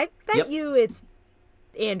dick. I bet you it's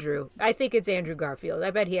Andrew. I think it's Andrew Garfield.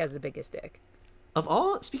 I bet he has the biggest dick.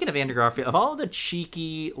 Speaking of Andrew Garfield, of all the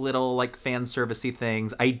cheeky little like fan servicey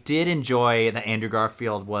things, I did enjoy that Andrew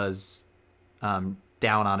Garfield was down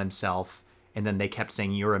on himself, and then they kept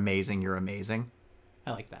saying, "You're amazing, you're amazing."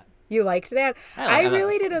 I like that. You liked that? I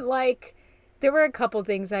really didn't like. There were a couple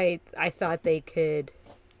things I thought they could.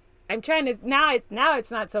 I'm trying to now.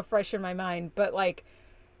 It's not so fresh in my mind, but like,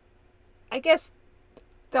 I guess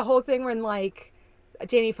the whole thing when like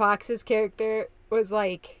Jamie Foxx's character was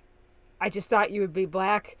like, I just thought you would be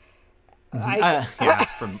black. Maybe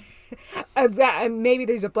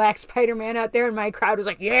there's a black Spider-Man out there, and my crowd was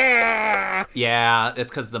like, yeah. Yeah, it's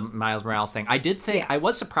because the Miles Morales thing. I did think, I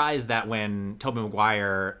was surprised that when Tobey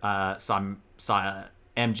Maguire saw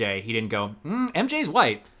MJ, he didn't go, MJ's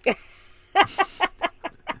white.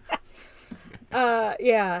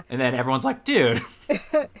 Yeah. And then everyone's like, dude,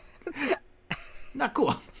 not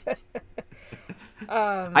cool.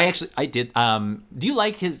 I did. Do you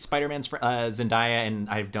like his Spider-Man's Zendaya, and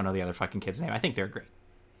I don't know the other fucking kid's name. I think they're great.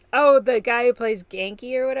 Oh, the guy who plays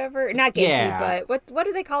Genki or whatever. Not Genki, but what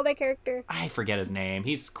do they call that character? I forget his name.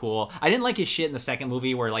 He's cool. I didn't like his shit in the second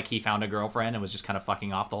movie where like he found a girlfriend and was just kind of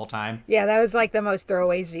fucking off the whole time. Yeah, that was like the most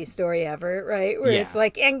throwaway Z story ever, right? Where it's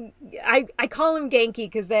like, and I call him Genki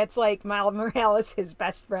because that's like Miles Morales, his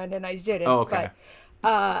best friend, and I shouldn't. Oh, okay.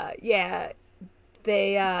 But, yeah,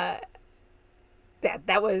 they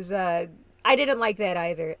that was I didn't like that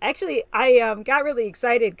either. Actually, I got really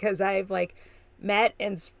excited because I've like met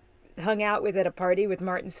and hung out with at a party with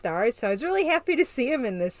Martin Starr, so I was really happy to see him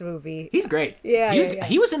in this movie. He's great. Yeah,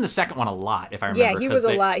 he was in the second one a lot, if I remember. Yeah, he was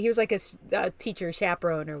a lot. He was like a teacher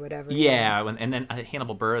chaperone or whatever. Yeah, and then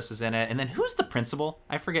Hannibal Buress is in it, and then who's the principal?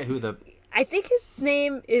 I forget who the. I think his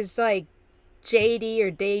name is like JD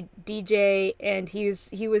or DJ, and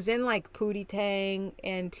he was in like Pootie Tang,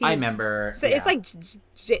 and I remember. So it's like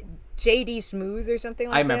JD Smooth or something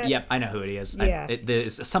like that. I remember. Yep, I know who it is. Yeah,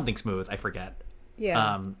 it's something Smooth. I forget.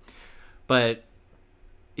 Yeah. But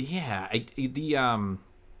yeah, I think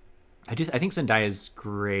Zendaya is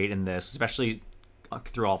great in this, especially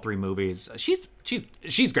through all 3 movies. She's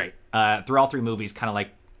great. Through all 3 movies, kind of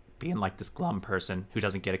like being like this glum person who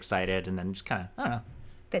doesn't get excited, and then just kind of, I don't know.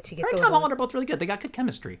 That she gets. Her and Tom Holland are both really good. They got good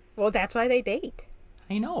chemistry. Well, that's why they date.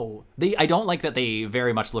 I know. I don't like that they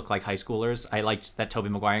very much look like high schoolers. I liked that Tobey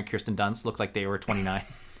Maguire and Kirsten Dunst looked like they were 29.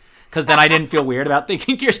 because then I didn't feel weird about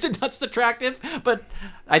thinking Kirsten Dunst's attractive. But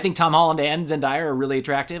I think Tom Holland and Zendaya are really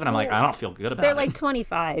attractive, and I'm like, I don't feel good about it. They're like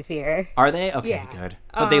 25 here. Are they? Okay, Yeah. good.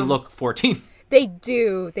 But they look 14. They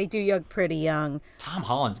do look pretty young. Tom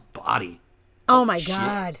Holland's body. Oh my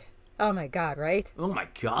god. Oh my god, right? Oh my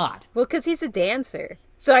god. Well, because he's a dancer.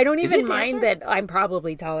 So I don't Is he even a mind dancer? that I'm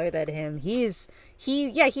probably taller than him. He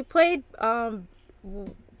played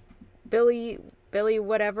Billy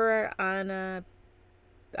whatever on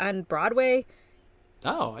Broadway.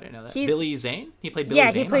 Oh, I didn't know that. Billy Zane? He played Billy Zane.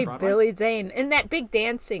 Yeah, he played on Broadway? Billy Zane in that big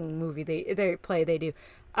dancing movie they do.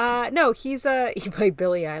 No, he played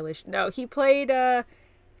Billie Eilish. No, he played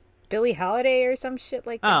Billie Holiday or some shit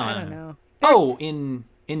like that. I don't know. Oh,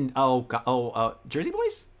 Jersey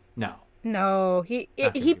Boys? No. No, he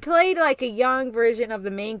played like a young version of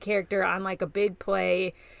the main character on like a big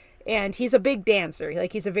play, and he's a big dancer.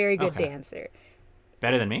 Like he's a very good dancer.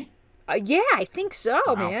 Better than me? Yeah, I think so,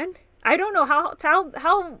 man. I don't know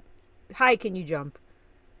how high can you jump?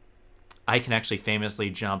 I can actually famously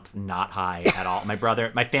jump not high at all. My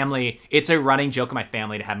family, it's a running joke in my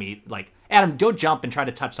family to have me like, Adam, go jump and try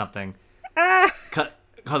to touch something.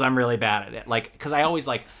 Because I'm really bad at it. Like, because I always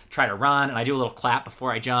like try to run and I do a little clap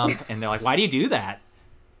before I jump. And they're like, why do you do that?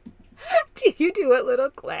 Do you do a little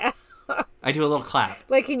clap? I do a little clap.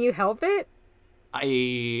 Like, can you help it?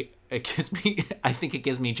 I think it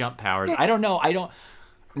gives me jump powers. I don't know.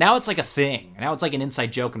 Now it's like a thing. Now it's like an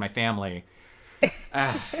inside joke in my family.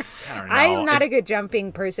 I don't know. I'm not a good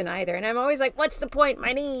jumping person either. And I'm always like, what's the point?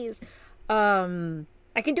 My knees.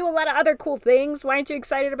 I can do a lot of other cool things. Why aren't you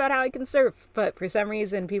excited about how I can surf? But for some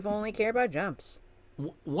reason, people only care about jumps.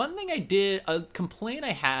 One thing a complaint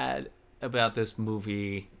I had about this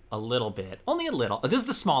movie a little bit, only a little. This is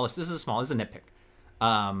the smallest. This is a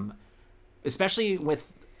nitpick. Especially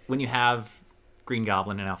when you have Green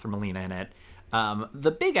Goblin and Alfred Molina in it.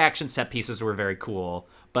 The big action set pieces were very cool,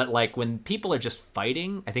 but like when people are just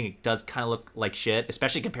fighting, I think it does kind of look like shit,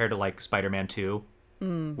 especially compared to like Spider-Man 2,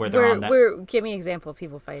 where they're on that. Give me an example of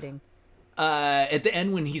people fighting. At the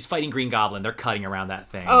end when he's fighting Green Goblin, they're cutting around that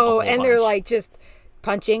thing. Oh, and they're like just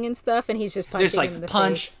punching and stuff, and he's just punching. There's like in the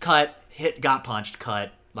punch, face. cut, hit, got punched,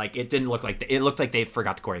 cut. Like it didn't look like it looked like they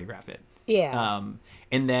forgot to choreograph it. Yeah.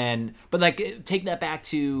 And then, but like take that back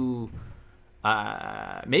to,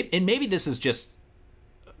 maybe this is just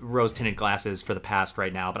rose-tinted glasses for the past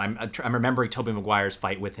right now, but I'm remembering Tobey Maguire's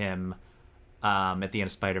fight with him at the end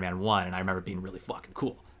of Spider-Man 1, and I remember it being really fucking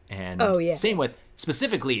cool. And same with,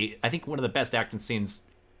 specifically, I think one of the best action scenes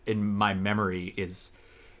in my memory is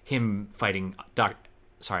him fighting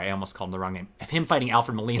I almost called him the wrong name. Him fighting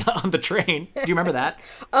Alfred Molina on the train. Do you remember that?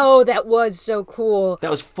 Oh, that was so cool.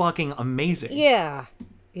 That was fucking amazing. Yeah.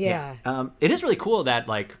 It is really cool that,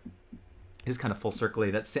 like, it is kind of full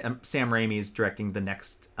circle that Sam Raimi is directing the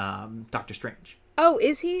next Doctor Strange. Oh,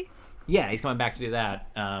 is he? Yeah, he's coming back to do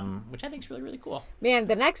that, which I think is really, really cool. Man,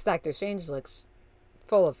 the next Doctor Strange looks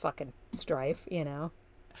full of fucking strife, you know?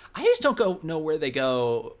 I just don't know where they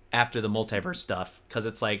go after the multiverse stuff, because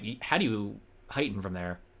it's like, how do you heighten from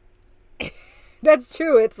there? That's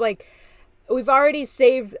true. It's like, we've already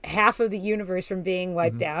saved half of the universe from being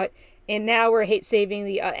wiped out, and now we're saving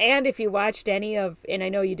the and if you watched any of, and I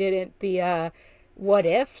know you didn't, the what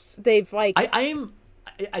ifs, they've like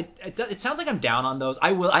it sounds like I'm down on those.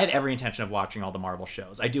 I have every intention of watching all the Marvel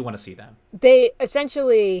shows. I do want to see them. They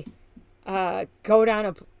essentially go down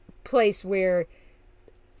a place where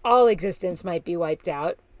all existence might be wiped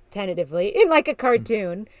out tentatively in like a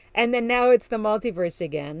cartoon, and then now it's the multiverse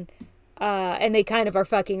again. And they kind of are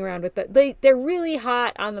fucking around with they're really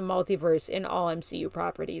hot on the multiverse in all MCU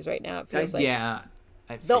properties right now. It feels like. Yeah.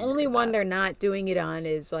 The only one they're not doing it on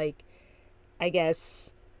is like, I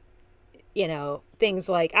guess, you know, things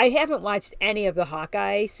like, I haven't watched any of the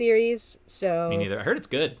Hawkeye series, so. Me neither. I heard it's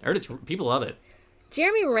good. I heard people love it.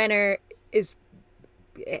 Jeremy Renner is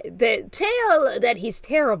the tale that he's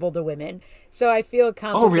terrible to women, so I feel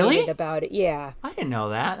complicated about it. Yeah. I didn't know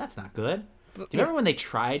that. That's not good. Do you remember when they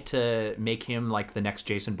tried to make him like the next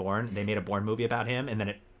Jason Bourne? They made a Bourne movie about him, and then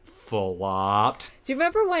it flopped. Do you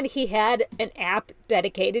remember when he had an app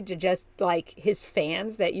dedicated to just like his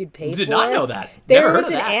fans that you'd pay for? Did not know that. There was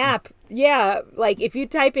an app. Yeah, like if you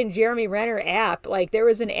type in Jeremy Renner app, like there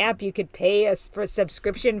was an app you could pay for a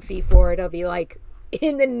subscription fee for. It'll be like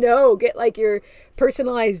in the know, get like your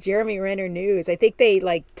personalized Jeremy Renner news. I think they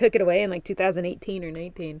like took it away in like 2018 or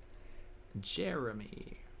 19.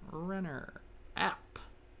 Jeremy Renner app.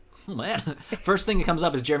 Oh man. First thing that comes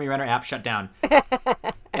up is Jeremy Renner app shut down.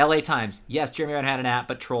 LA Times. Yes, Jeremy Renner had an app,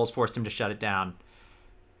 but trolls forced him to shut it down.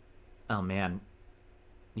 Oh man.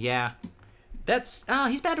 Yeah. That's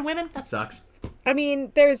he's bad to women? That sucks. I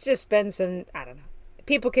mean, there's just been some, I don't know.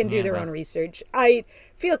 People can do their own research. I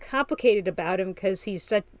feel complicated about him because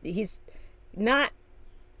he's not,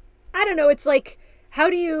 I don't know. It's like, how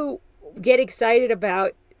do you get excited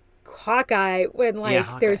about Hawkeye when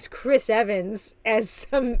there's Chris Evans as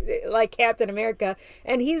some like Captain America,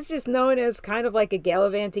 and he's just known as kind of like a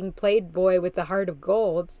gallivanting playboy with the heart of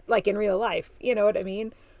gold, like in real life. You know what I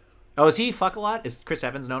mean? Oh, is he fuck a lot? Is Chris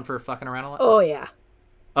Evans known for fucking around a lot? Oh yeah.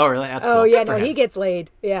 Oh really? That's cool. Oh yeah, no, he gets laid.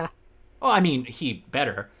 Yeah. Oh, I mean, he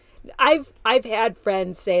better. I've had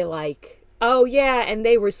friends say like, oh yeah, and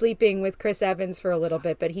they were sleeping with Chris Evans for a little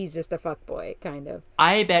bit, but he's just a fuckboy, kind of.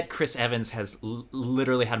 I bet Chris Evans has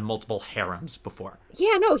literally had multiple harems before.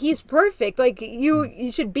 Yeah, no, he's perfect. Like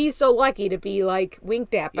you should be so lucky to be like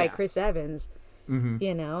winked at by Chris Evans. Mm-hmm.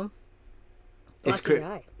 You know, lucky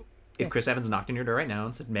guy. If Chris Evans knocked on your door right now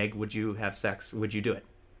and said, "Meg, would you have sex? Would you do it?"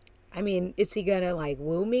 I mean, is he gonna like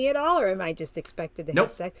woo me at all, or am I just expected to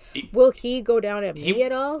have sex? Will he go down at me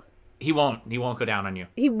at all? He won't. He won't go down on you.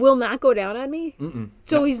 He will not go down on me? Mm-mm.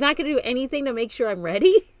 So he's not going to do anything to make sure I'm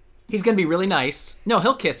ready? He's going to be really nice. No,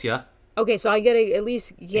 he'll kiss you. Okay, so I got to at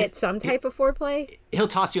least get some type of foreplay? He'll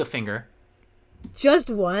toss you a finger. Just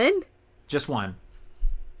one? Just one.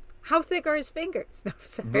 How thick are his fingers? No,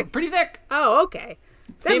 sorry. Pretty thick. Oh, okay.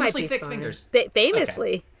 That Famously might be thick fun. fingers.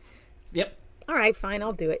 Famously? Okay. Yep. All right, fine,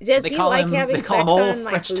 I'll do it. Does he like having sex on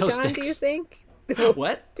my futon, do you think?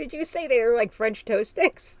 What? Did you say they were like French toast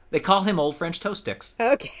sticks? They call him Old French Toast Sticks.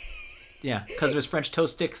 Okay. Yeah, because of his French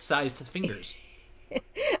toast stick sized fingers.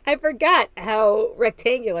 I forgot how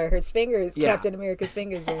rectangular his fingers, Captain America's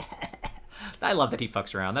fingers are. I love that he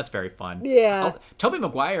fucks around. That's very fun. Yeah. Tobey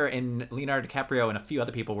Maguire and Leonardo DiCaprio and a few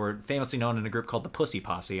other people were famously known in a group called the Pussy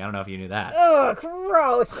Posse. I don't know if you knew that. Oh,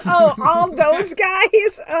 gross. Oh, all those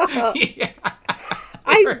guys? Oh. Yeah.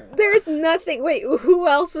 There's nothing. Wait, who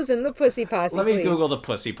else was in the Pussy Posse? Let me Google the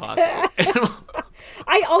Pussy Posse.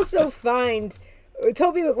 I also find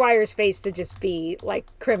Tobey Maguire's face to just be like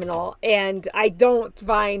criminal, and I don't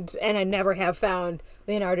find, and I never have found,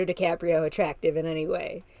 Leonardo DiCaprio attractive in any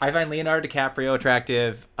way. I find Leonardo DiCaprio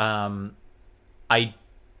attractive. Tobey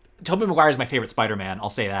Maguire is my favorite Spider-Man. I'll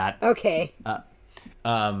say that. Okay.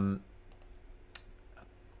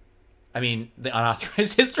 I mean, the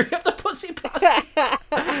unauthorized history of the Pussy Posse.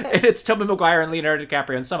 And it's Tobey Maguire and Leonardo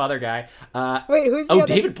DiCaprio and some other guy. Wait, who's the other?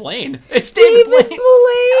 David Blaine. It's David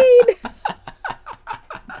Blaine!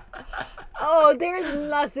 Oh, there's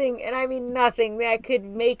nothing, and I mean nothing, that could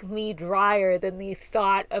make me drier than the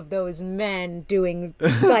thought of those men doing,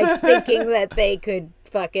 like, thinking that they could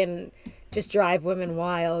fucking just drive women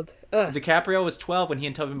wild. Ugh. DiCaprio was 12 when he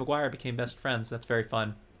and Tobey Maguire became best friends. That's very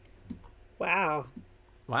fun. Wow.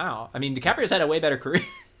 I mean, DiCaprio's had a way better career.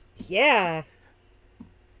 Yeah.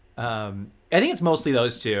 I think it's mostly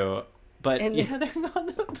those two, but they're on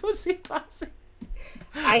the Pussy Posse.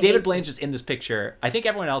 David Blaine's just in this picture. I think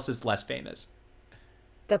everyone else is less famous.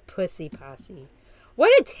 The Pussy Posse. What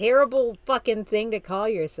a terrible fucking thing to call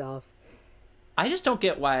yourself. I just don't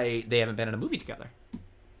get why they haven't been in a movie together.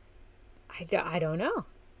 I don't know.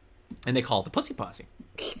 And they call it the Pussy Posse.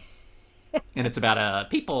 And it's about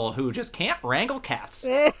people who just can't wrangle cats.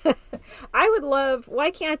 I would love... Why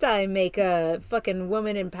can't I make a fucking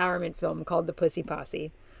woman empowerment film called The Pussy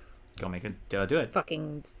Posse? Go make it. Do it.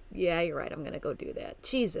 Fucking... Yeah, you're right. I'm going to go do that.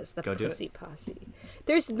 Jesus, The Pussy Posse.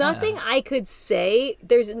 There's nothing I could say.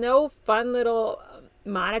 There's no fun little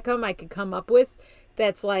monicum I could come up with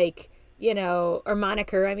that's like, you know... Or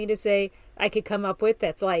moniker, I mean to say, I could come up with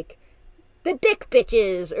that's like... The Dick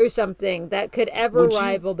Bitches or something that could ever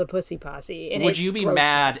rival the Pussy Posse. Would you be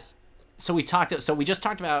mad? So we just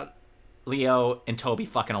talked about Leo and Toby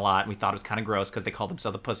fucking a lot, and we thought it was kind of gross because they called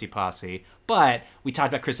themselves the Pussy Posse. But we talked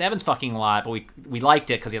about Chris Evans fucking a lot, but we liked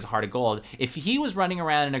it because he has a heart of gold. If he was running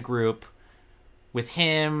around in a group with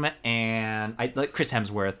him and like Chris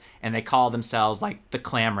Hemsworth, and they call themselves like the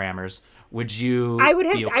Clam Rammers, would you? I would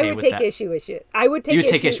take issue with it. I would take. You would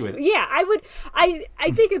take issue with it. Yeah, I would.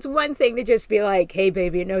 I think it's one thing to just be like, "Hey,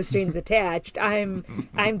 baby, no strings attached. I'm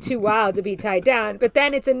too wild to be tied down." But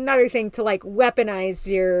then it's another thing to like weaponize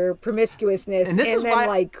your promiscuousness and then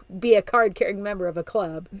like be a card-carrying member of a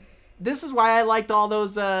club. This is why I liked all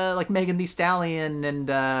those like Megan Thee Stallion and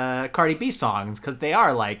Cardi B songs, because they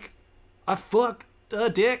are like, I fuck a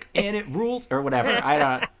dick and it ruled or whatever. I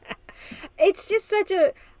don't. It's just such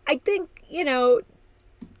a. I think, you know,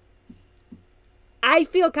 I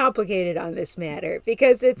feel complicated on this matter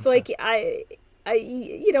because it's like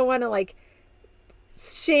you don't want to like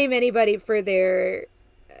shame anybody for their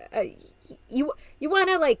you want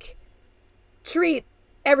to like treat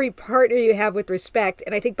every partner you have with respect,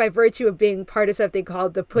 and I think by virtue of being part of something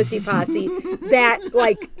called the Pussy Posse, that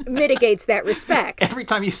like mitigates that respect. Every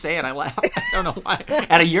time you say it, I laugh. I don't know why.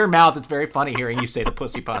 Out of your mouth, it's very funny hearing you say the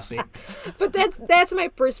Pussy Posse. But that's my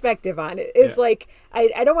perspective on it. Is like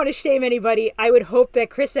I don't want to shame anybody. I would hope that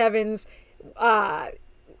Chris Evans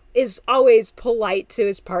is always polite to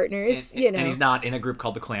his partners, and he's not in a group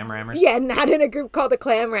called the Clam Rammers. Yeah, not in a group called the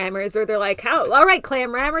Clam Rammers, where they're like, "All right,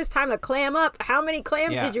 Clam Rammers, time to clam up. How many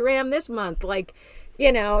clams did you ram this month?" Like,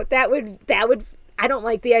 that would. I don't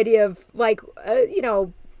like the idea of like,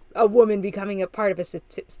 a woman becoming a part of a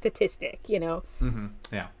statistic. Mm-hmm.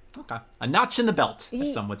 Yeah. Okay. A notch in the belt,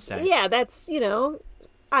 as some would say. Yeah, that's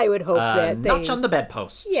I would hope that notch on the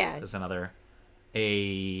bedpost. Yeah. Is another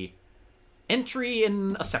entry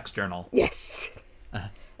in a sex journal. Yes.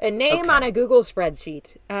 A name on a Google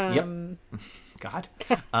spreadsheet. Yep. God.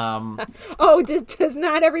 Oh, does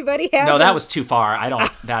not everybody have? No, that was too far.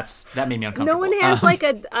 That made me uncomfortable. No one has like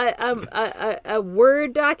a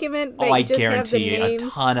Word document that I just have the names?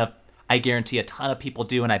 I guarantee a ton of people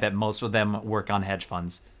do, and I bet most of them work on hedge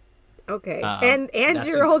funds. Okay. And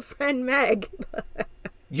your old friend Meg.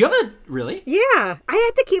 You have a really? Yeah, I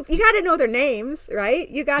had to keep. You got to know their names, right?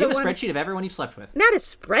 You got to have a spreadsheet of everyone you've slept with. Not a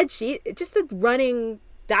spreadsheet, just a running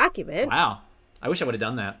document. Wow, I wish I would have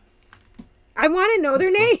done that. I want to know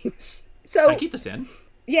their names. So can I keep this in?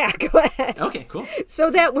 Yeah, go ahead. Okay, cool. So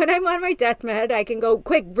that when I'm on my deathbed, I can go,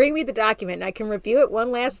 quick, bring me the document, and I can review it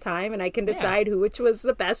one last time, and I can decide which was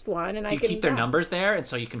the best one. And Do you keep their numbers there, and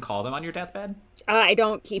so you can call them on your deathbed? I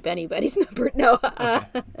don't keep anybody's number. No.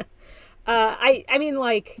 Okay. I mean,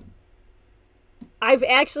 like, I've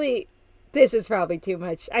actually, this is probably too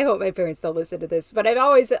much. I hope my parents don't listen to this, but I've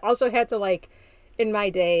always also had to, like, in my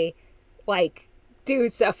day, like, do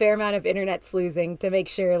a fair amount of internet sleuthing to make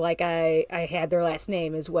sure, like, I had their last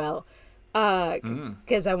name as well.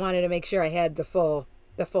 Because I wanted to make sure I had the full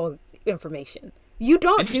information. You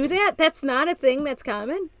don't do that? That's not a thing that's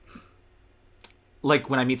common?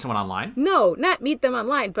 Like when I meet someone online? No, not meet them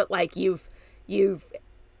online, but like you've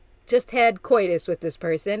just had coitus with this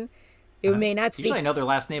person. It may not speak. Usually I know their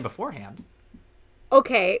last name beforehand.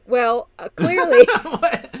 Okay, well, clearly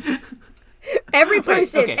every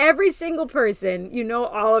person, every single person, you know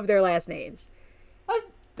all of their last names.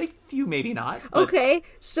 A few, maybe not. But... Okay,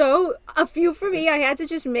 so a few for me. I had to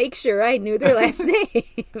just make sure I knew their last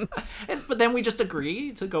name. But then we just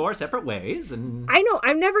agree to go our separate ways, and I know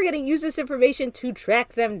I'm never going to use this information to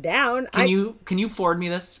track them down. Can you forward me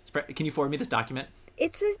this? Can you forward me this document?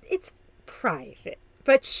 It's private,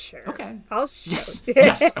 but sure. Okay, I'll show.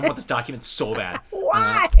 Yes, I want this document so bad.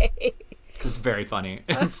 Why? It's very funny.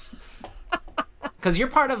 It's because you're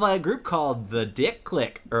part of a group called the Dick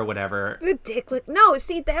Click or whatever. The Dick Click. No,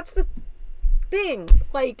 see, that's the thing.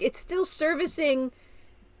 Like, it's still servicing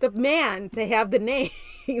the man to have the name.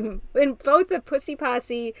 In both the Pussy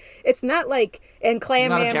Posse, it's not like, and Clam You're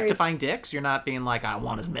not Rammers, objectifying dicks? You're not being like, I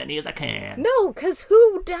want as many as I can. No, because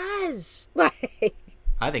who does? Like,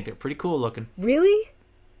 I think they're pretty cool looking. Really?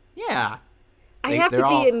 Yeah. I have to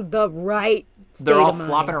be in the right state They're all of mind.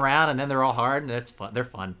 flopping around, and then they're all hard, and it's fun. They're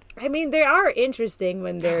fun. I mean, they are interesting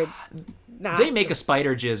when they're not. They make a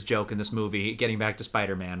spider jizz joke in this movie, getting back to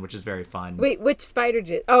Spider-Man, which is very fun. Wait, which spider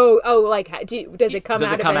jizz? Oh, like, does it come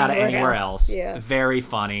out of anywhere else? Yeah. Very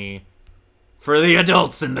funny. For the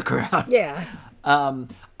adults in the crowd. Yeah.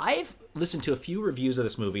 I've listened to a few reviews of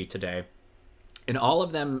this movie today, and all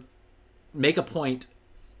of them make a point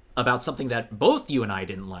about something that both you and I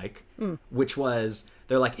didn't like, which was,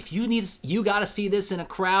 they're like, if you gotta see this in a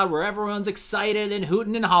crowd where everyone's excited and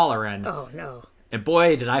hooting and hollering. Oh, no. And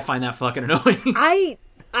boy, did I find that fucking annoying. I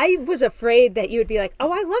was afraid that you would be like,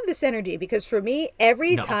 oh, I love this energy, because for me,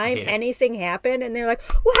 every time anything happened and they're like,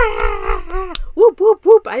 wah, whoop, whoop,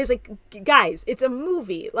 whoop, I was like, guys, it's a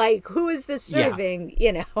movie. Like, who is this serving,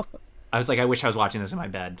 I was like, I wish I was watching this in my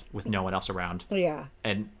bed with no one else around. Yeah.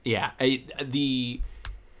 And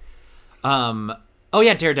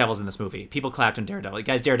Daredevil's in this movie. People clapped on Daredevil.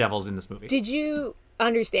 Guys, Daredevil's in this movie. Did you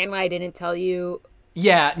understand why I didn't tell you?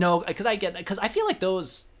 Yeah, no, because I feel like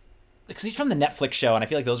those, because he's from the Netflix show, and I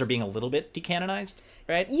feel like those are being a little bit decanonized,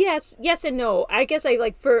 right? Yes and no. I guess I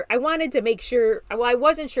wanted to make sure, well, I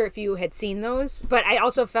wasn't sure if you had seen those, but I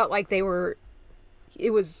also felt like it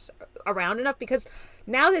was around enough, because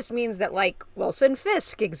now this means that, like, Wilson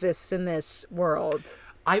Fisk exists in this world.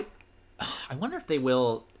 I wonder if they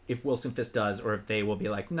will, if Wilson Fisk does, or if they will be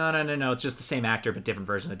like, no, it's just the same actor but different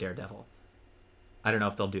version of Daredevil. I don't know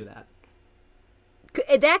if they'll do that.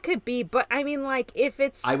 That could be, but I mean, like, if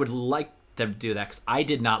it's... I would like them to do that, because I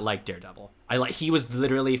did not like Daredevil. He was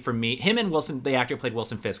literally, for me, him and Wilson, the actor played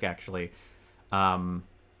Wilson Fisk, actually.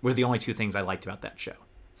 were the only two things I liked about that show.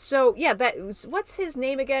 So yeah, what's his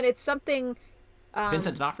name again? It's something.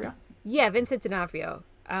 Vincent D'Onofrio. Yeah, Vincent D'Onofrio.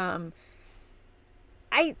 I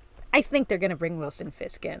think they're gonna bring Wilson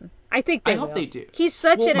Fisk in. I hope they do. He's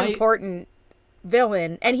such an important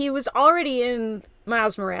villain, and he was already in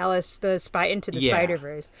Miles Morales, Into the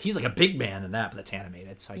Spider-Verse. He's like a big man in that, but that's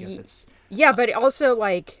animated, so I guess it's... Yeah, but also,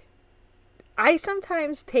 like, I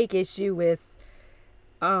sometimes take issue with,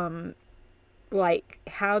 like,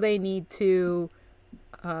 how they need to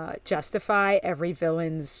justify every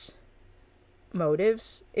villain's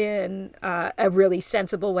motives in a really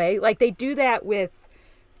sensible way. Like, they do that with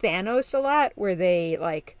Thanos a lot, where they,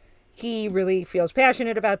 like, he really feels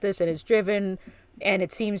passionate about this and is driven, and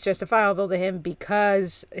it seems justifiable to him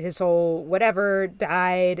because his whole whatever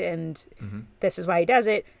died, and this is why he does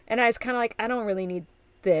it. And I was kind of like, I don't really need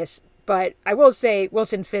this. But I will say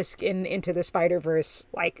Wilson Fisk in Into the Spider-Verse,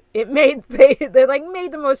 like, they made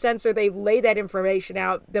the most sense, or they laid that information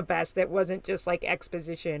out the best. That wasn't just like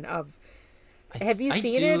exposition of. Have you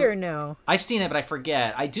seen it or no? I've seen it, but I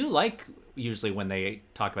forget. I do like usually when they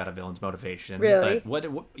talk about a villain's motivation. Really? But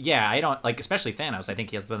yeah, I don't like, especially Thanos. I think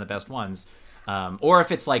he has one of the best ones. Or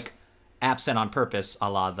if it's like absent on purpose, a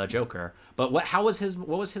la the Joker. But what was his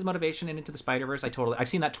motivation in Into the Spider-Verse? I've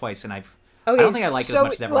seen that twice, and I don't think I like it as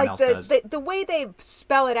much as everyone else does. The way they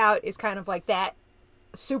spell it out is kind of like that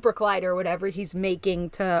super collider or whatever he's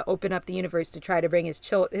making to open up the universe to try to bring his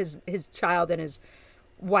child and his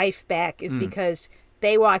wife back is because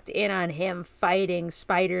they walked in on him fighting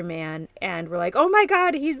Spider-Man and were like, oh my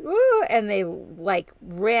god, and they like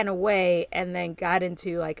ran away and then got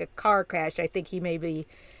into like a car crash I think he maybe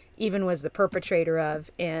even was the perpetrator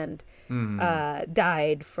of, and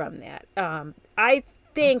died from that. I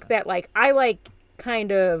think that, like, I like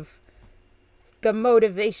kind of the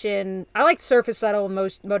motivation, I like surface level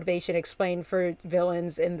motivation explained for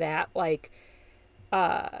villains, in that, like,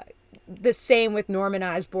 the same with Norman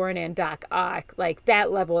Osborn and Doc Ock. Like,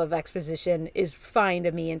 that level of exposition is fine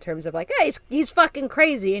to me in terms of, like, hey, he's fucking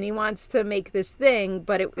crazy and he wants to make this thing,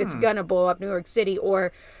 but it's gonna blow up New York City.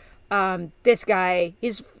 Or this guy,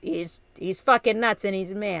 he's fucking nuts and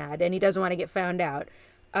he's mad and he doesn't want to get found out.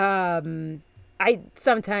 I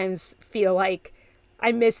sometimes feel like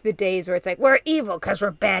I miss the days where it's like, we're evil because we're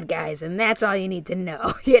bad guys, and that's all you need to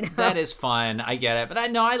know, you know? That is fun. I get it. But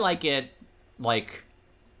I like it, like,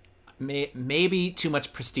 maybe too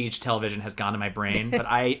much prestige television has gone to my brain, but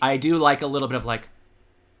I do like a little bit of, like,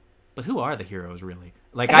 but who are the heroes, really?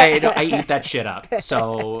 Like, I eat that shit up.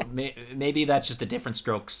 So maybe that's just a different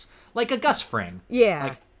strokes. Like a Gus Fring. Yeah.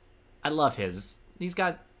 Like, I love his. He's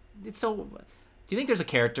got... It's so... Do you think there's a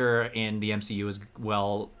character in the MCU as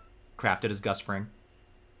well crafted as Gus Fring?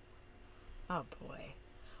 Oh, boy.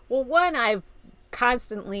 Well, one, I've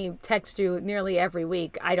constantly text you nearly every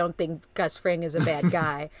week. I don't think Gus Fring is a bad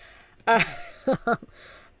guy.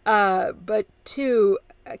 But two,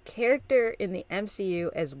 a character in the MCU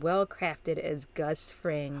as well crafted as Gus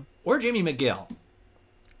Fring. Or Jimmy McGill.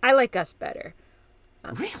 I like Gus better.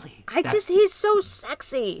 Really? He's so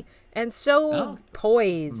sexy and so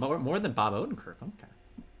poised. More than Bob Odenkirk.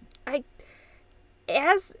 Okay.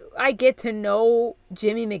 As I get to know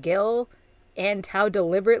Jimmy McGill and how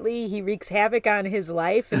deliberately he wreaks havoc on his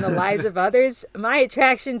life and the lives of others, my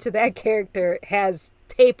attraction to that character has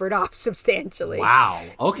tapered off substantially. Wow.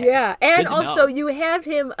 Okay. Yeah, and also you have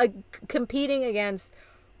him competing against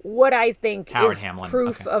what I think Howard is Hamlin.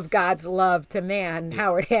 Proof of God's love to man,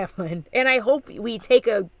 Howard Hamlin. And I hope we take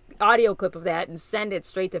a audio clip of that and send it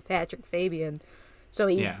straight to Patrick Fabian so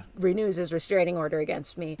he renews his restraining order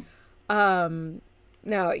against me. No,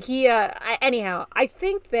 anyhow, I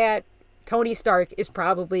think that Tony Stark is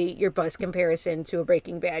probably your best comparison to a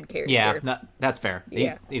Breaking Bad character. Yeah, that's fair.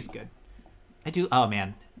 He's good. Oh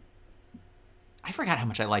man. I forgot how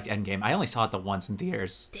much I liked Endgame. I only saw it the once in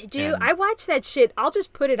theaters. Did you? I watched that shit. I'll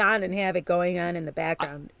just put it on and have it going on in the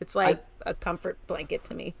background. It's like a comfort blanket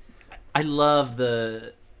to me. I love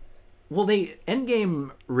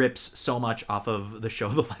Endgame rips so much off of the show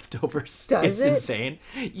The Leftovers. It's insane.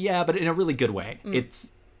 Yeah, but in a really good way.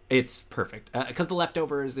 It's perfect. Because The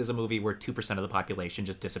Leftovers is a movie where 2% of the population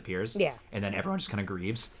just disappears. Yeah. And then everyone just kind of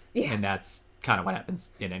grieves. Yeah. And that's kind of what happens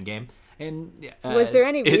in Endgame. And was there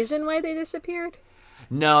any reason why they disappeared?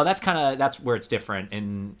 No, that's where it's different.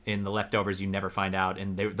 In The Leftovers, you never find out,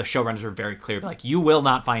 and the showrunners are very clear, like, you will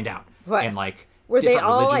not find out. What? And like, were they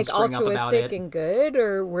all like altruistic and good,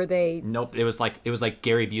 or were they? Nope. It was like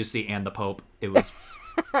Gary Busey and the Pope. It was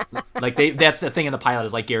like that's the thing in the pilot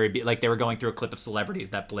is like like they were going through a clip of celebrities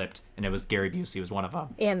that blipped, and it was Gary Busey was one of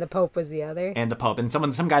them, and the Pope was the other. And the Pope, and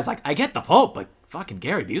some guy's like, I get the Pope, but fucking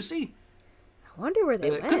Gary Busey. wonder where they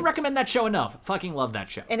went. Couldn't recommend that show enough. Fucking love that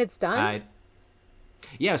show. And it's done?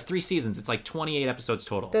 Yeah, it's 3 seasons. It's like 28 episodes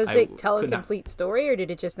total. Does it tell a complete story, or did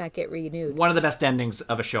it just not get renewed? One of the best endings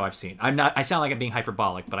of a show I've seen. I sound like I'm being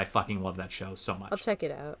hyperbolic, but I fucking love that show so much. I'll check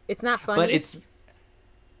it out. It's not funny? But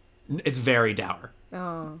it's very dour.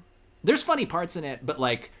 Oh. There's funny parts in it, but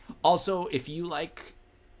like also if you like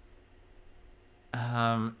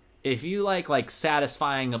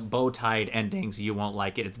satisfying bow-tied endings, you won't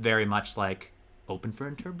like it. It's very much like open for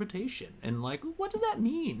interpretation and like, what does that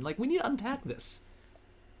mean? Like, we need to unpack this.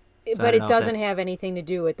 So but it doesn't have anything to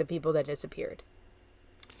do with the people that disappeared.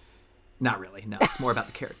 Not really. No, it's more about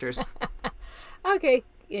the characters. Okay,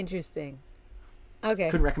 interesting.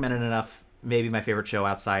 Okay. Couldn't recommend it enough. Maybe my favorite show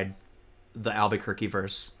outside the Albuquerque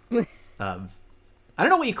verse of, I don't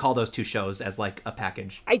know what you call those two shows as like a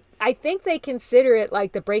package. I think they consider it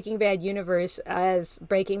like the Breaking Bad universe as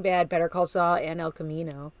Breaking Bad, Better Call Saul, and El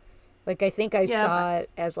Camino. Like, I think I saw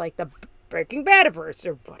it as like the Breaking Bad-verse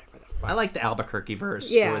or whatever the fuck. I like the Albuquerque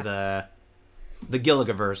verse or the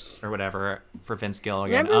Gilligan-verse or whatever for Vince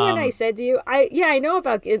Gilligan. Remember when I said to you, I know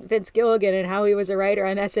about Vince Gilligan and how he was a writer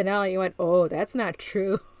on SNL, and you went, oh, that's not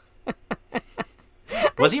true.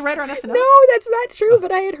 Was he a writer on SNL? No, that's not true,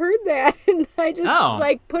 but I had heard that, and I just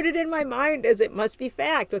like put it in my mind as it must be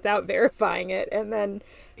fact without verifying it, and then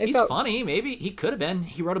he's funny. Maybe he could have been.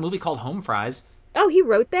 He wrote a movie called Home Fries. Oh, he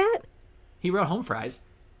wrote that? He wrote Home Fries.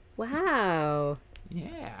 Wow.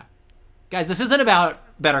 Yeah. Guys, this isn't about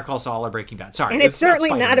Better Call Saul or Breaking Bad. Sorry. And it's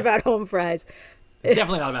certainly not about Home Fries. It's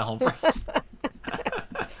definitely not about Home Fries.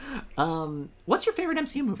 What's your favorite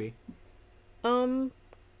MCU movie?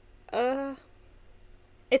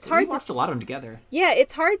 It's hard to... We watched a lot of them together. Yeah,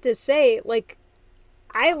 it's hard to say. Like,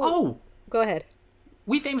 Go ahead.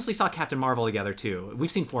 We famously saw Captain Marvel together, too. We've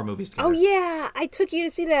seen 4 movies together. Oh, yeah. I took you to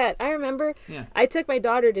see that. I remember. Yeah. I took my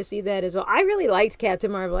daughter to see that as well. I really liked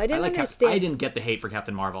Captain Marvel. I didn't understand. I didn't get the hate for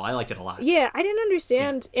Captain Marvel. I liked it a lot. Yeah, I didn't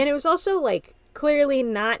understand. Yeah. And it was also, like, clearly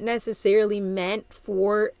not necessarily meant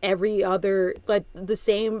for every other, like, the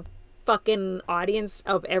same fucking audience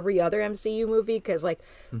of every other MCU movie. Because, like,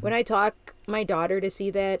 when I took my daughter to see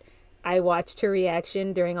that, I watched her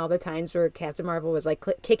reaction during all the times where Captain Marvel was, like,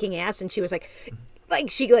 kicking ass. And she was, like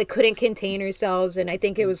she like couldn't contain herself, and I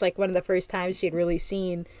think it was like one of the first times she had really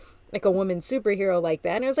seen like a woman superhero like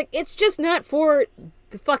that, and I was like, it's just not for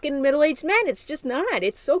the fucking middle-aged men. It's just not.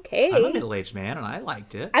 It's okay. I'm a middle-aged man, and I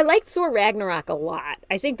liked it. I liked Thor Ragnarok a lot.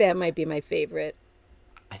 I think that might be my favorite.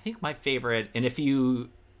 I think my favorite, and if you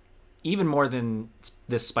even more than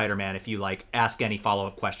this Spider-Man, if you like ask any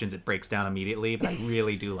follow-up questions, it breaks down immediately. But I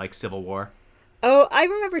really do like Civil War. Oh, I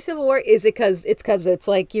remember Civil War. Is it because it's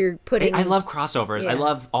like you're putting... I love crossovers. Yeah. I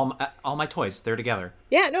love all my toys. They're together.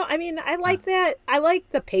 Yeah, no, I mean, I like that. I like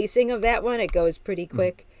the pacing of that one. It goes pretty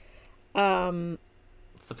quick.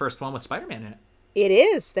 It's the first one with Spider-Man in it. It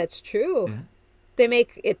is. That's true. Yeah. They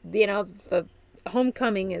make it, the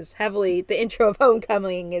Homecoming is heavily... The intro of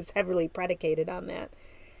Homecoming is heavily predicated on that.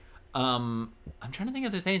 I'm trying to think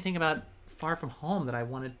if there's anything about Far From Home that I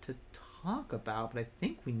wanted to talk about, but I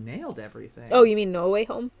think we nailed everything. Oh, you mean No Way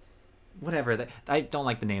Home? Whatever. I don't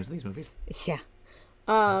like the names of these movies. Yeah.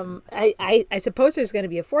 I suppose there's going to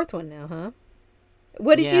be a 4th one now, huh?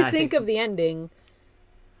 What did you think of the ending?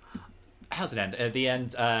 How's it end? At the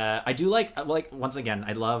end, I do like once again,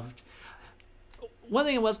 I loved... One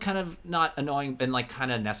thing that was kind of not annoying and like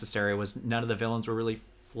kind of necessary was none of the villains were really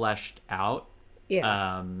fleshed out.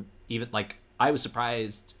 Yeah. Even like I was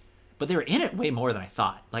surprised... But they were in it way more than I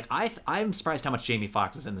thought. Like, I'm surprised how much Jamie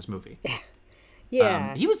Foxx is in this movie.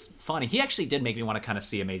 Yeah. He was funny. He actually did make me want to kind of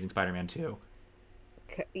see Amazing Spider-Man 2.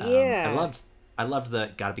 Yeah. I loved the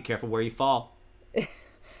gotta be careful where you fall.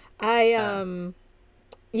 Yeah,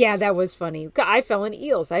 that was funny. I fell in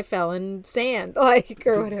eels. I fell in sand, like,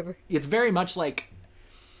 or whatever. It's very much like...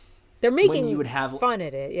 They're making fun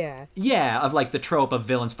at it, yeah. Yeah, of like the trope of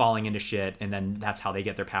villains falling into shit, and then that's how they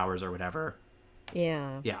get their powers or whatever.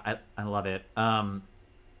 Yeah. Yeah, I love it. What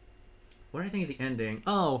did I think of the ending?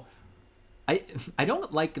 Oh, I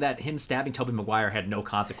don't like that him stabbing Tobey Maguire had no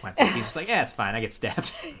consequences. He's just like, yeah, it's fine. I get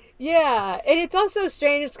stabbed. Yeah, and it's also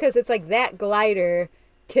strange because it's like that glider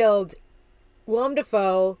killed Willem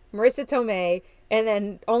Dafoe, Marissa Tomei, and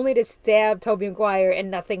then only to stab Tobey Maguire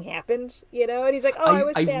and nothing happened, And he's like, oh, I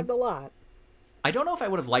was stabbed a lot. I don't know if I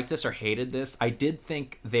would have liked this or hated this. I did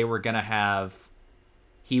think they were going to have...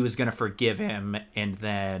 He was going to forgive him, and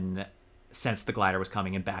then since the glider was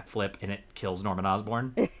coming in, backflip, and it kills Norman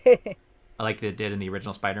Osborn. Like it did in the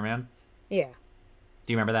original Spider-Man. Yeah.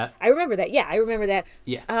 Do you remember that? I remember that. Yeah, I remember that.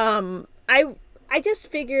 Yeah. I just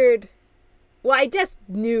figured Well, I just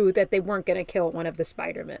knew that they weren't going to kill one of the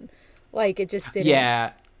Spider-Men. Like, it just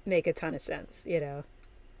didn't make a ton of sense, you know?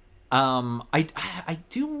 I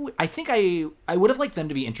think I would have liked them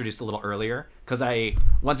to be introduced a little earlier, because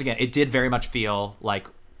once again, it did very much feel like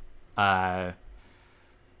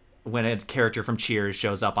when a character from Cheers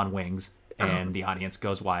shows up on wings and the audience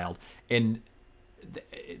goes wild. And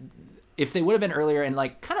if they would have been earlier and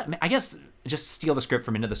like kind of, I guess, just steal the script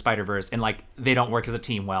from Into the Spider-Verse and like they don't work as a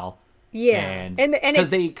team well. Yeah, and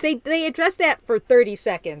they addressed that for 30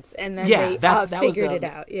 seconds and then they figured it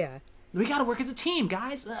out. Yeah, we got to work as a team,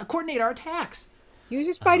 guys. Coordinate our attacks. Use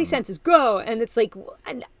your spidey senses. Go. And it's like,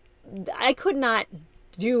 I could not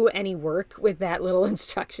do any work with that little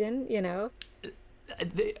instruction, you know?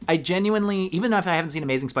 I genuinely, even if I haven't seen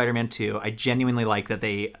Amazing Spider-Man 2, I genuinely like that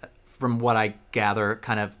they, from what I gather,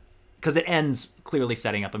 kind of, because it ends clearly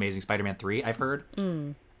setting up Amazing Spider-Man 3, I've heard.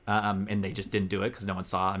 And they just didn't do it because no one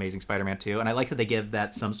saw Amazing Spider-Man 2. And I like that they give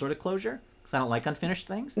that some sort of closure, because I don't like unfinished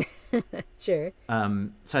things. Sure.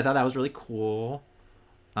 So I thought that was really cool.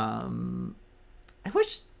 I don't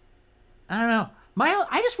know.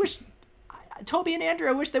 I just wish, Toby and Andrew,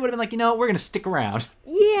 I wish they would have been like, we're going to stick around.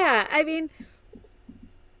 Yeah, I mean,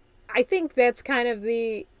 I think that's kind of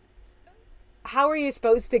how are you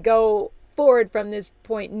supposed to go forward from this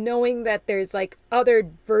point, knowing that there's like other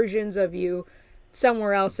versions of you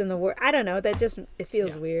somewhere else in the world? I don't know. It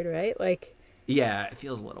feels weird, right? Like, yeah, it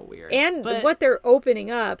feels a little weird. And what they're opening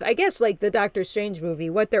up, I guess, like the Doctor Strange movie,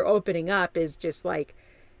 what they're opening up is just like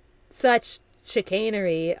such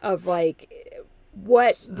chicanery of like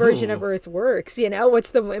what version of Earth works.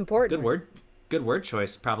 What's the important? Good word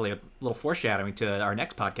choice. Probably a little foreshadowing to our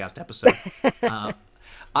next podcast episode.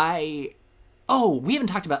 We haven't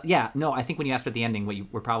talked about. Yeah, no. I think when you asked about the ending, what you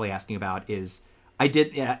were probably asking about is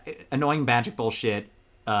annoying magic bullshit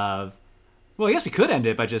of, well, I guess we could end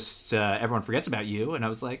it by just everyone forgets about you. And I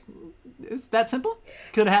was like, it's that simple?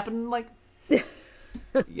 Could have happened like,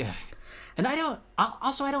 yeah. And I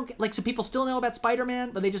don't get, like, so people still know about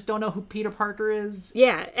Spider-Man, but they just don't know who Peter Parker is.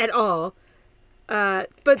 Yeah, at all. But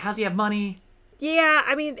how's he have money? Yeah,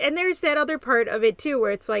 I mean, and there's that other part of it too, where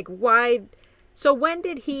it's like, why? So when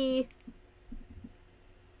did he?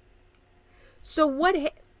 So what?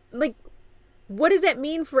 Like, what does that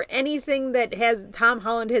mean for anything that Tom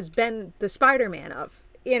Holland has been the Spider-Man of?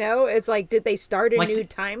 It's like, did they start a new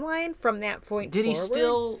timeline from that point? Did he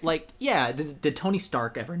still Did Tony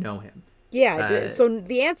Stark ever know him? Yeah. So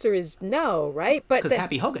the answer is no, right? But because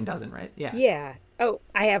Happy Hogan doesn't, right? Yeah. Yeah. Oh,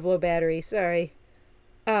 I have low battery. Sorry.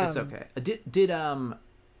 It's okay. Did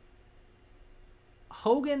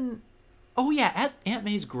Hogan? Oh yeah, at Aunt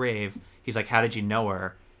May's grave, he's like, "How did you know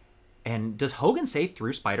her?" And does Hogan say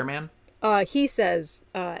through Spider-Man? He says,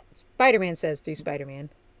 Spider-Man says through Spider-Man,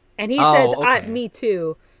 and he says, okay. "Me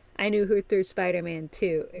too. I knew her through Spider-Man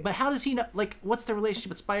too." But how does he know? Like, what's the relationship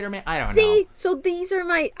with Spider-Man? I don't know. See, so these are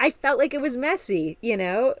I felt like it was messy.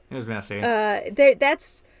 It was messy.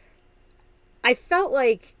 I felt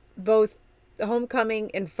like both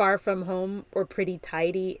Homecoming and Far From Home were pretty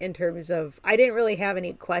tidy in terms of, I didn't really have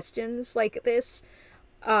any questions like this.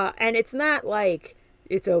 And it's not like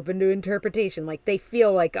it's open to interpretation. Like, they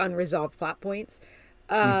feel like unresolved plot points.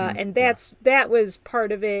 And that was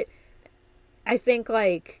part of it. I think,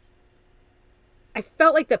 like, I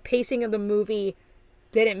felt like the pacing of the movie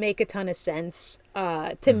didn't make a ton of sense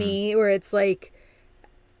to me, where it's like,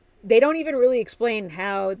 they don't even really explain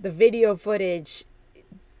how the video footage,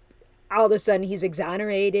 all of a sudden he's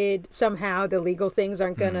exonerated somehow. The legal things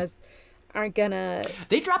aren't gonna.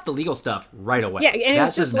 They dropped the legal stuff right away. Yeah, and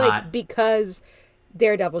it's just like because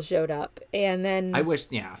Daredevil showed up, and then I wish.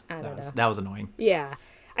 Yeah, that was annoying. Yeah,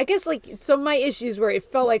 I guess like, so my issues were, it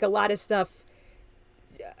felt like a lot of stuff.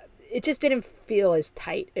 It just didn't feel as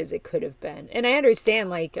tight as it could have been. And I understand,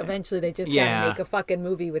 like, eventually they just gotta make a fucking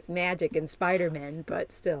movie with magic and Spider-Man, but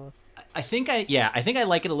still. I think I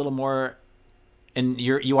like it a little more, and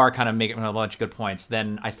you are kind of making a bunch of good points,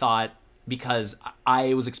 than I thought, because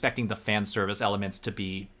I was expecting the fan service elements to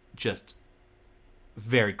be just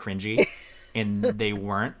very cringy, and they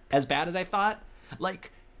weren't as bad as I thought.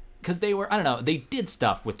 Like, because they were, I don't know, they did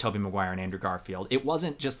stuff with Tobey Maguire and Andrew Garfield. It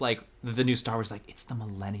wasn't just like the new Star Wars, like, it's the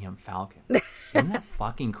Millennium Falcon. Isn't that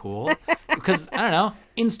fucking cool? Because, I don't know,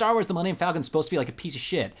 in Star Wars, the Millennium Falcon's supposed to be like a piece of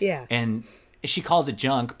shit. Yeah. And she calls it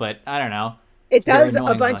junk, but I don't know. It does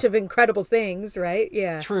a bunch of incredible things, right?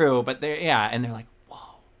 Yeah. True, but and they're like,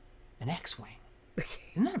 whoa, an X-Wing.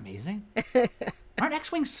 Isn't that amazing? Aren't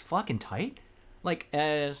X-Wings fucking tight? Like,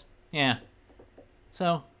 yeah.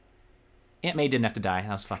 So, Aunt May didn't have to die.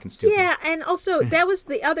 That was fucking stupid. Yeah, and also, that was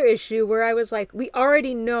the other issue where I was like, we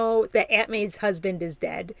already know that Aunt May's husband is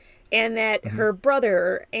dead. and that her brother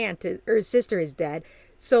or aunt or sister is dead.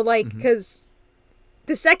 So like, because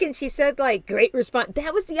the second she said like great response,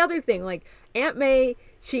 that was the other thing. Like Aunt May,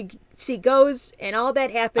 she goes and all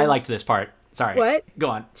that happens. I liked this part. Sorry. What? Go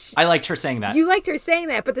on. I liked her saying that. You liked her saying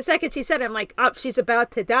that, but the second she said it, I'm like, oh, she's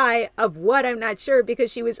about to die. Of what? I'm not sure,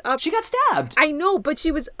 because she was up. She got stabbed. I know, but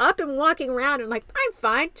she was up and walking around and like, I'm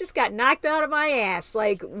fine. Just got knocked out of my ass.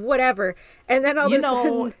 Like, whatever. And then all of a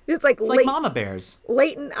sudden, it's like mama bears.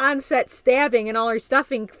 Latent onset stabbing and all her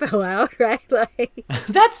stuffing fell out, right? Like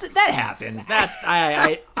that happens.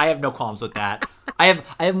 I have no qualms with that. I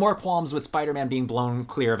have more qualms with Spider-Man being blown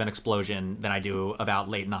clear of an explosion than I do about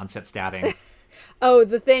latent onset stabbing. Oh,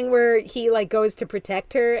 the thing where he like goes to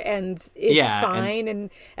protect her and is fine, and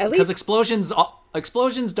at least because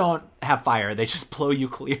explosions don't have fire; they just blow you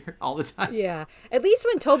clear all the time. Yeah, at least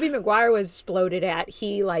when Tobey Maguire was exploded at,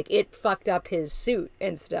 he like it fucked up his suit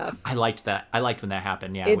and stuff. I liked that. I liked when that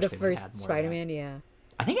happened. Yeah, in the first Spider-Man. Yeah,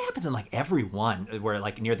 I think it happens in like every one where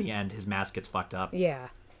like near the end his mask gets fucked up. Yeah,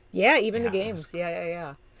 even the games.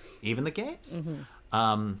 Yeah. Even the games.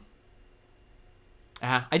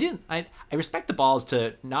 I respect the balls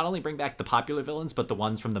to not only bring back the popular villains, but the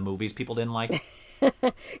ones from the movies people didn't like.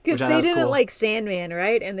 Because they didn't like Sandman,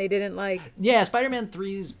 right? And they didn't like... Yeah, Spider-Man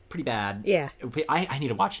 3 is pretty bad. Yeah. I need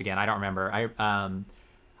to watch it again. I don't remember.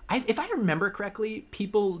 If I remember correctly,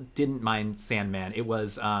 people didn't mind Sandman. It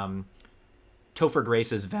was Topher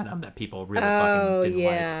Grace's Venom that people really fucking didn't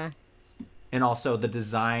like. And also the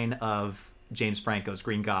design of James Franco's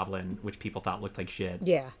Green Goblin, which people thought looked like shit.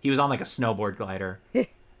 Yeah. He was on like a snowboard glider.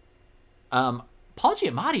 Paul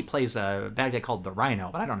Giamatti plays a bad guy called the Rhino,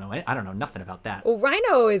 but I don't know nothing about that. Well,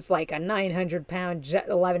 Rhino is like a 900-pound,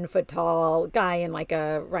 11-foot tall guy in like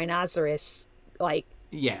a rhinoceros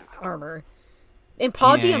armor. And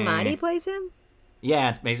Paul Giamatti plays him? Yeah,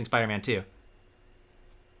 it's Amazing Spider-Man 2.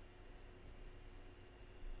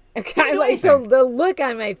 I like the look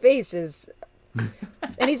on my face is...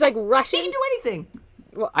 And he's like rushing. He can do anything.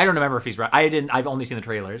 Well, I don't remember if he's right. I've only seen the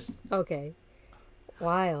trailers. Okay.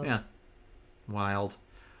 Wild. Yeah. Wild.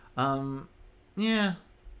 Yeah.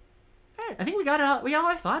 Right, I think we got it out. We got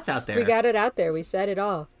all our thoughts out there. We got it out there. We said it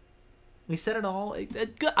all.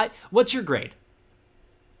 Good. What's your grade?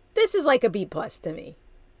 This is like a B+ to me.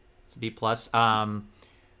 It's a B+.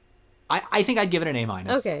 I think I'd give it an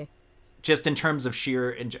A-. Okay. Just in terms of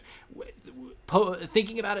sheer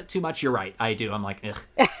thinking about it too much, you're right. I do. I'm like,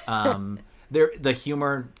 ugh. The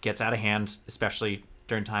humor gets out of hand, especially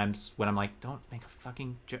during times when I'm like, don't make a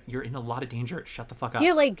fucking joke. You're in a lot of danger. Shut the fuck up.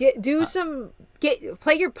 Yeah, like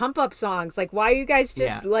play your pump up songs. Like, why are you guys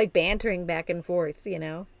just like bantering back and forth? You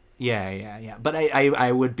know? Yeah. But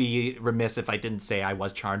I would be remiss if I didn't say I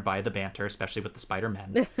was charmed by the banter, especially with the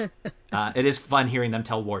Spider-Men. It is fun hearing them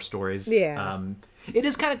tell war stories. Yeah. It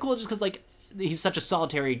is kind of cool just because like he's such a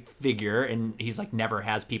solitary figure and he's like never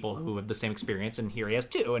has people who have the same experience, and here he has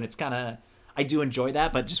two, and it's kind of, I do enjoy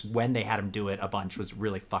that, but just when they had him do it a bunch was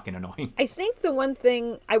really fucking annoying. I think the one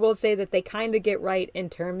thing I will say that they kind of get right in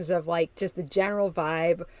terms of like just the general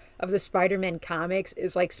vibe of the Spider-Man comics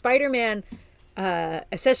is like Spider-Man,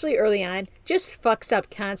 especially early on, just fucks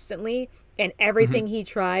up constantly, and everything he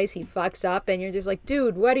tries he fucks up, and you're just like,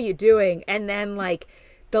 dude, what are you doing? And then like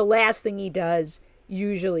the last thing he does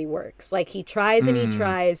usually works. Like he tries and he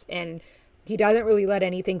tries and he doesn't really let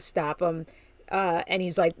anything stop him. And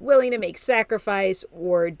he's like willing to make sacrifice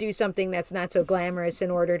or do something that's not so glamorous in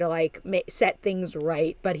order to like set things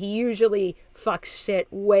right. But he usually fucks shit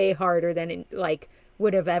way harder than it, like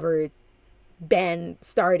would have ever been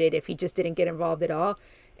started if he just didn't get involved at all.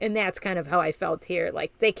 And that's kind of how I felt here.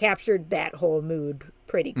 Like they captured that whole mood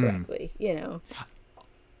pretty correctly, you know?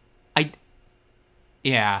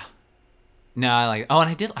 Yeah. No, I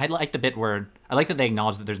like the bit where I like that they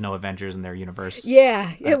acknowledge that there's no Avengers in their universe.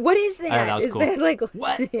 Yeah. What is that? That was is cool. That like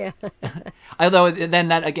what? Yeah. Although then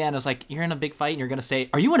that again, I was like, you're in a big fight and you're gonna say,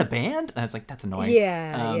 "Are you in a band?" And I was like, that's annoying.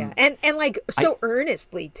 Yeah, yeah, and like so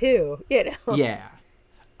earnestly too, you know. Yeah.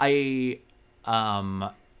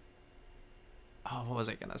 Oh, what was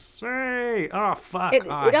I gonna say? Oh fuck! It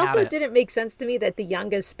also didn't make sense to me that the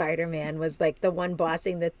youngest Spider-Man was like the one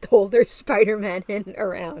bossing the older Spider-Man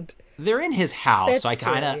around. They're in his house, That's so I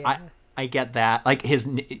kind of I get that. Like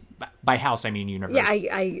by house, I mean universe.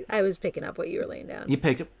 Yeah, I was picking up what you were laying down. You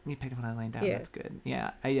picked up what I laid down. Yeah. That's good.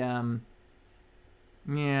 Yeah, yeah.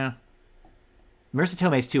 Marissa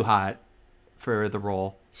Tomei's too hot for the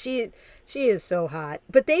role. She is so hot,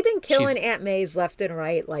 but they've been killing Aunt May's left and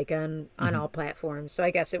right, like on all platforms. So I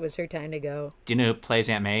guess it was her time to go. Do you know who plays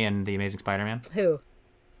Aunt May in The Amazing Spider-Man? Who?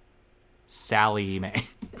 Sally May.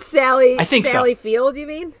 Sally. I think Sally so. Field. You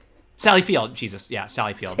mean? Sally Field. Jesus, yeah,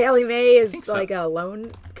 Sally Field. Sally Mae is so. Like a loan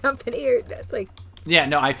company, or that's like. Yeah,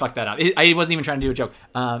 no, I fucked that up. I wasn't even trying to do a joke.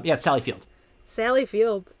 Yeah, it's Sally Field. Sally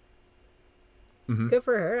Field. Mm-hmm. Good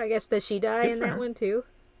for her. I guess, does she die in that one too?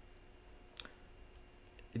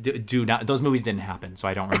 Do not. Those movies didn't happen, so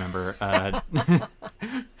I don't remember.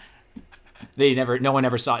 No one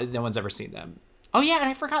ever saw. No one's ever seen them. Oh yeah, and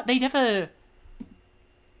I forgot they have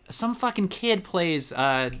some fucking kid plays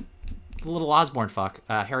the little Osborne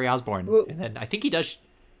Harry Osborn, and then I think he does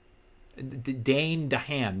Dane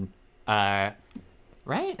DeHaan,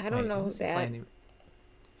 right? I don't know who that.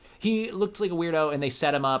 He looked like a weirdo, and they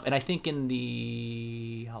set him up, and I think in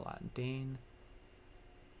hold on, Dane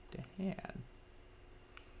DeHaan.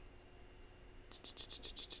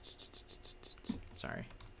 Sorry.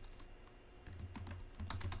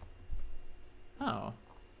 Oh.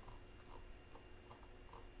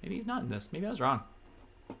 Maybe he's not in this. Maybe I was wrong.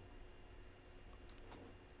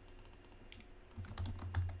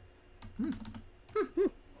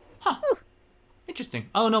 Huh. Interesting.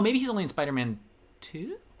 Oh, no, maybe he's only in Spider-Man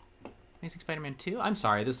 2? Amazing Spider-Man 2? I'm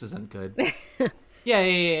sorry, this isn't good.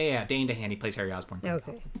 Yeah. Dane DeHaan, he plays Harry Osborn.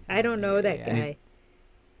 Okay. I don't know that guy.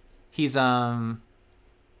 He's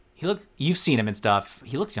you've seen him and stuff.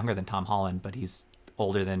 He looks younger than Tom Holland, but he's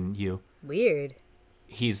older than you. Weird.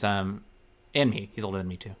 He's and me. He's older than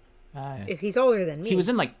me too. If he's older than me.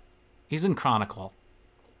 He's in Chronicle.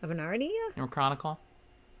 Of Narnia? Remember Chronicle?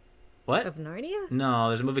 What? Of Narnia? No,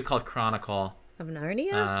 there's a movie called Chronicle. Of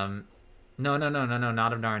Narnia? No,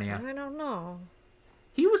 not of Narnia. I don't know.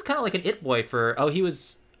 He was kind of like an it boy he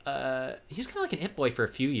was kind of like an it boy for a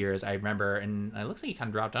few years, I remember, and it looks like he kind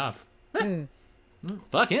of dropped off.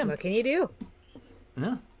 Fuck him. What can you do?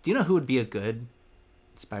 No. Do you know who would be a good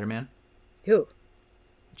Spider-Man? Who?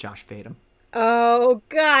 Josh Tatum. Oh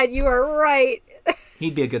God, you are right.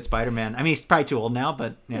 He'd be a good Spider-Man. I mean, he's probably too old now,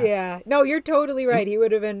 but yeah. Yeah. No, you're totally right. He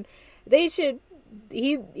would have been. They should.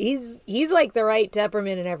 He's like the right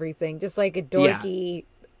temperament and everything, just like a dorky.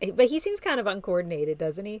 Yeah. But he seems kind of uncoordinated,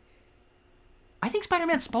 doesn't he? I think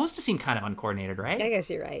Spider-Man's supposed to seem kind of uncoordinated, right? I guess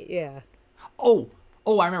you're right. Yeah. Oh,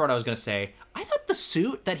 I remember what I was gonna say. I thought the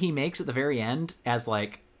suit that he makes at the very end, as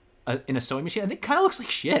like in a sewing machine, I think kind of looks like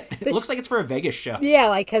shit. It looks like it's for a Vegas show. Yeah,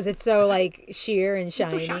 like because it's so like sheer and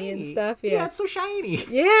shiny, and stuff. Yeah, it's so shiny.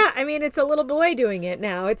 Yeah, I mean, it's a little boy doing it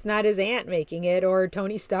now. It's not his aunt making it or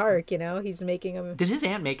Tony Stark. He's making him. Did his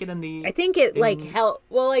aunt make it in the? I think it helped.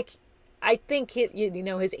 Well, I think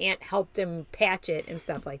his aunt helped him patch it and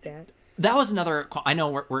stuff like that. That was another. I know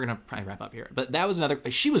we're gonna probably wrap up here, but that was another.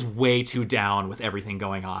 She was way too down with everything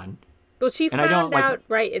going on. Well, she found out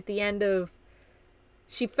right at the end of.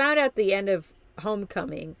 She found out the end of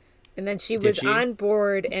Homecoming, and then she was on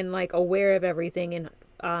board and like aware of everything and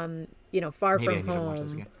Far From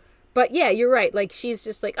Home. But yeah, you're right. Like she's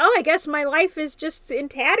just like, oh, I guess my life is just in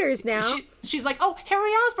tatters now. She's like, oh,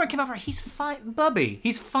 Harry Osborn came over. He's fine, Bubby.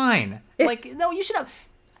 He's fine. Like, no,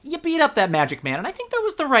 you beat up that Magic Man, and I think that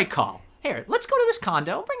was the right call. Here, let's go to this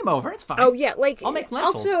condo. Bring him over. It's fine. Oh yeah, like I'll make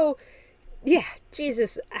lentils. Also. Yeah,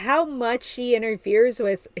 Jesus, how much she interferes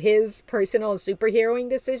with his personal superheroing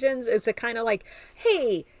decisions is a kind of like,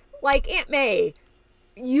 hey, like Aunt May,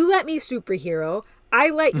 you let me superhero, I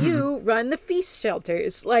let you run the feast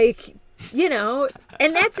shelters, like,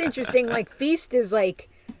 and that's interesting. Like feast is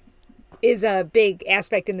a big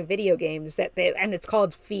aspect in the video games and it's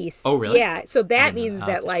called feast. Oh, really? Yeah, so that means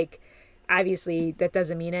that like, obviously that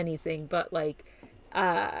doesn't mean anything, but like,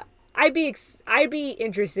 I'd be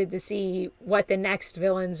interested to see what the next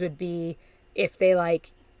villains would be if they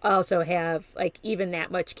like also have like even that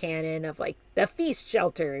much canon of like the feast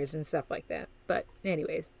shelters and stuff like that. But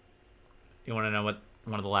anyways, you want to know what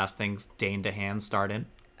one of the last things Dane DeHaan starred in?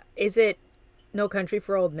 Is it No Country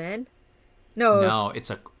for Old Men? No, it's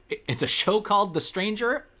a show called The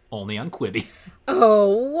Stranger, only on Quibi.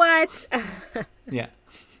 Oh, what? Yeah.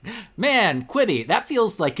 Man, Quibi, that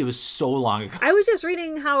feels like it was so long ago. I was just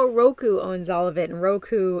reading how Roku owns all of it, and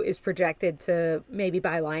Roku is projected to maybe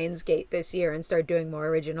buy Lionsgate this year and start doing more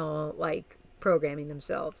original, like, programming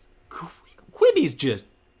themselves. Quibi's just...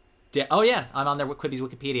 Oh, yeah, I'm on there with Quibi's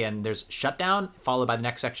Wikipedia, and there's Shutdown, followed by the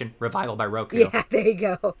next section, Revival by Roku. Yeah, there you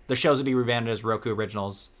go. The shows would be rebranded as Roku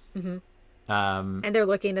Originals. Mm-hmm. And they're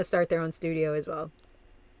looking to start their own studio as well.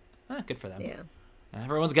 Good for them. Yeah.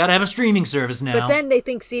 Everyone's got to have a streaming service now. But then they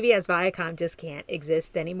think CBS Viacom just can't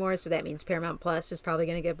exist anymore, so that means Paramount Plus is probably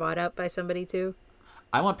going to get bought up by somebody too.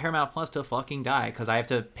 I want Paramount Plus to fucking die because I have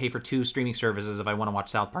to pay for 2 streaming services if I want to watch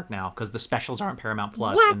South Park now because the specials aren't Paramount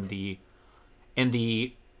Plus in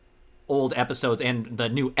the old episodes and the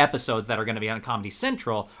new episodes that are going to be on Comedy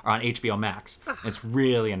Central are on HBO Max. Ugh. It's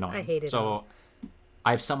really annoying. I hate it. So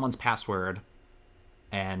I have someone's password,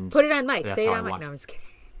 and put it on mic. That's Say it how I on mic. watch. No, I'm just kidding.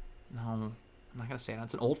 No, I'm not gonna say it.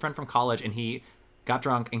 It's an old friend from college, and he got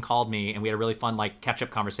drunk and called me, and we had a really fun like catch up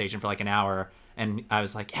conversation for like an hour. And I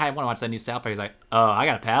was like, "Yeah, I want to watch that new South Park." He's like, "Oh, I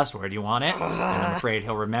got a password. You want it?" And I'm afraid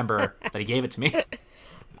he'll remember that he gave it to me.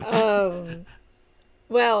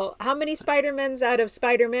 Well, how many Spider-Mans out of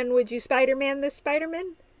Spider-Man would you Spider-Man this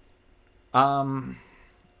Spider-Man? I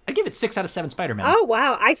give it 6 out of 7 Spider-Man. Oh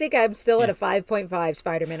wow, I think I'm still at a 5.5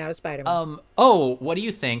 Spider-Man out of Spider-Man. Oh, what do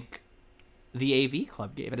you think the AV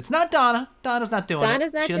Club gave it? It's not Donna. Donna's not doing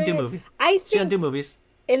Donna's it. not She doesn't doing do it. movies. I think, she doesn't do movies.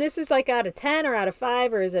 And this is like out of 10 or out of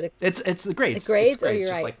 5, or is it a It's the grades. grades? It's Oh, grades.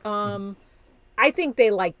 you're Just right. like, I think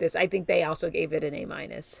they like this. I think they also gave it an A-.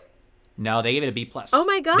 No, they gave it a B+. Oh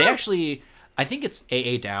my God. They actually, I think it's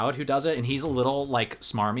A.A. Dowd who does it, and he's a little like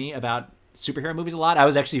smarmy about superhero movies a lot. I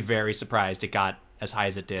was actually very surprised it got as high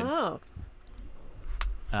as it did. Oh.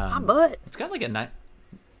 But It's got like a 9.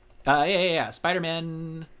 Yeah.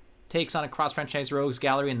 Spider-Man takes on a cross-franchise rogues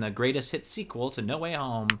gallery in the greatest hit sequel to No Way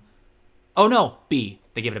Home. Oh no, B.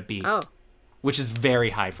 They gave it a B. Oh. Which is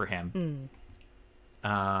very high for him.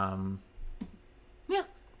 Yeah.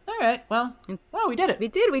 All right. Well, we did it.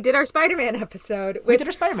 We did our Spider-Man episode. We did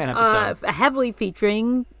our Spider-Man episode. Heavily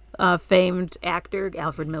featuring famed actor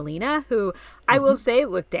Alfred Molina, who I will say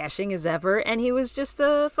looked dashing as ever, and he was just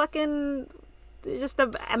a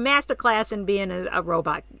masterclass in being a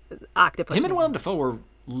robot octopus. Him and Willem Dafoe were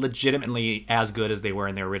legitimately as good as they were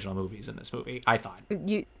in their original movies in this movie, I thought.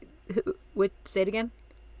 Say it again?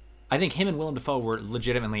 I think him and Willem Dafoe were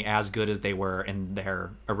legitimately as good as they were in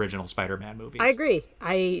their original Spider-Man movies. I agree.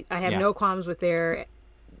 I have no qualms with their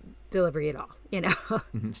delivery at all, you know.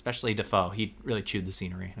 Especially Dafoe. He really chewed the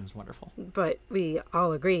scenery. It was wonderful. But we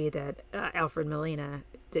all agree that Alfred Molina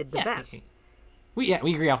did the best. We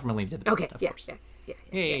agree Alfred Molina did the best, of course.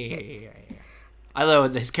 Yeah. Although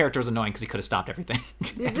his character was annoying because he could have stopped everything.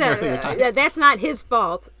 That's not his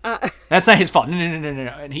fault. That's not his fault. No.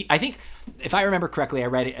 And I think, if I remember correctly, I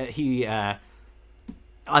read he on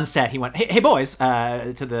set he went, "Hey boys,"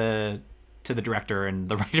 to the director and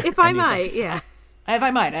the writer. If I might, yeah. If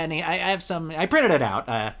I might, and I have some. I printed it out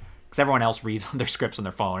because everyone else reads their scripts on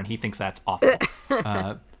their phone, and he thinks that's awful.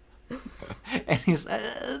 And he's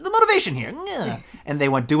the motivation here, and they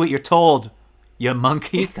went, "Do what you're told, you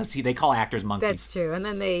monkey," because they call actors monkeys. That's true. And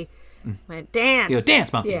then they went, "Dance." They go,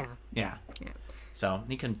 "Dance, monkey." Yeah. So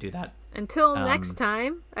he couldn't do that. Until next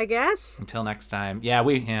time, I guess. Until next time. Fuck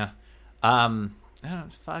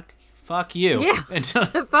you. Yeah.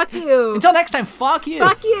 Fuck you. Until next time, fuck you.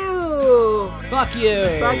 Fuck you. Fuck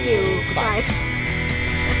you. Fuck you. Bye.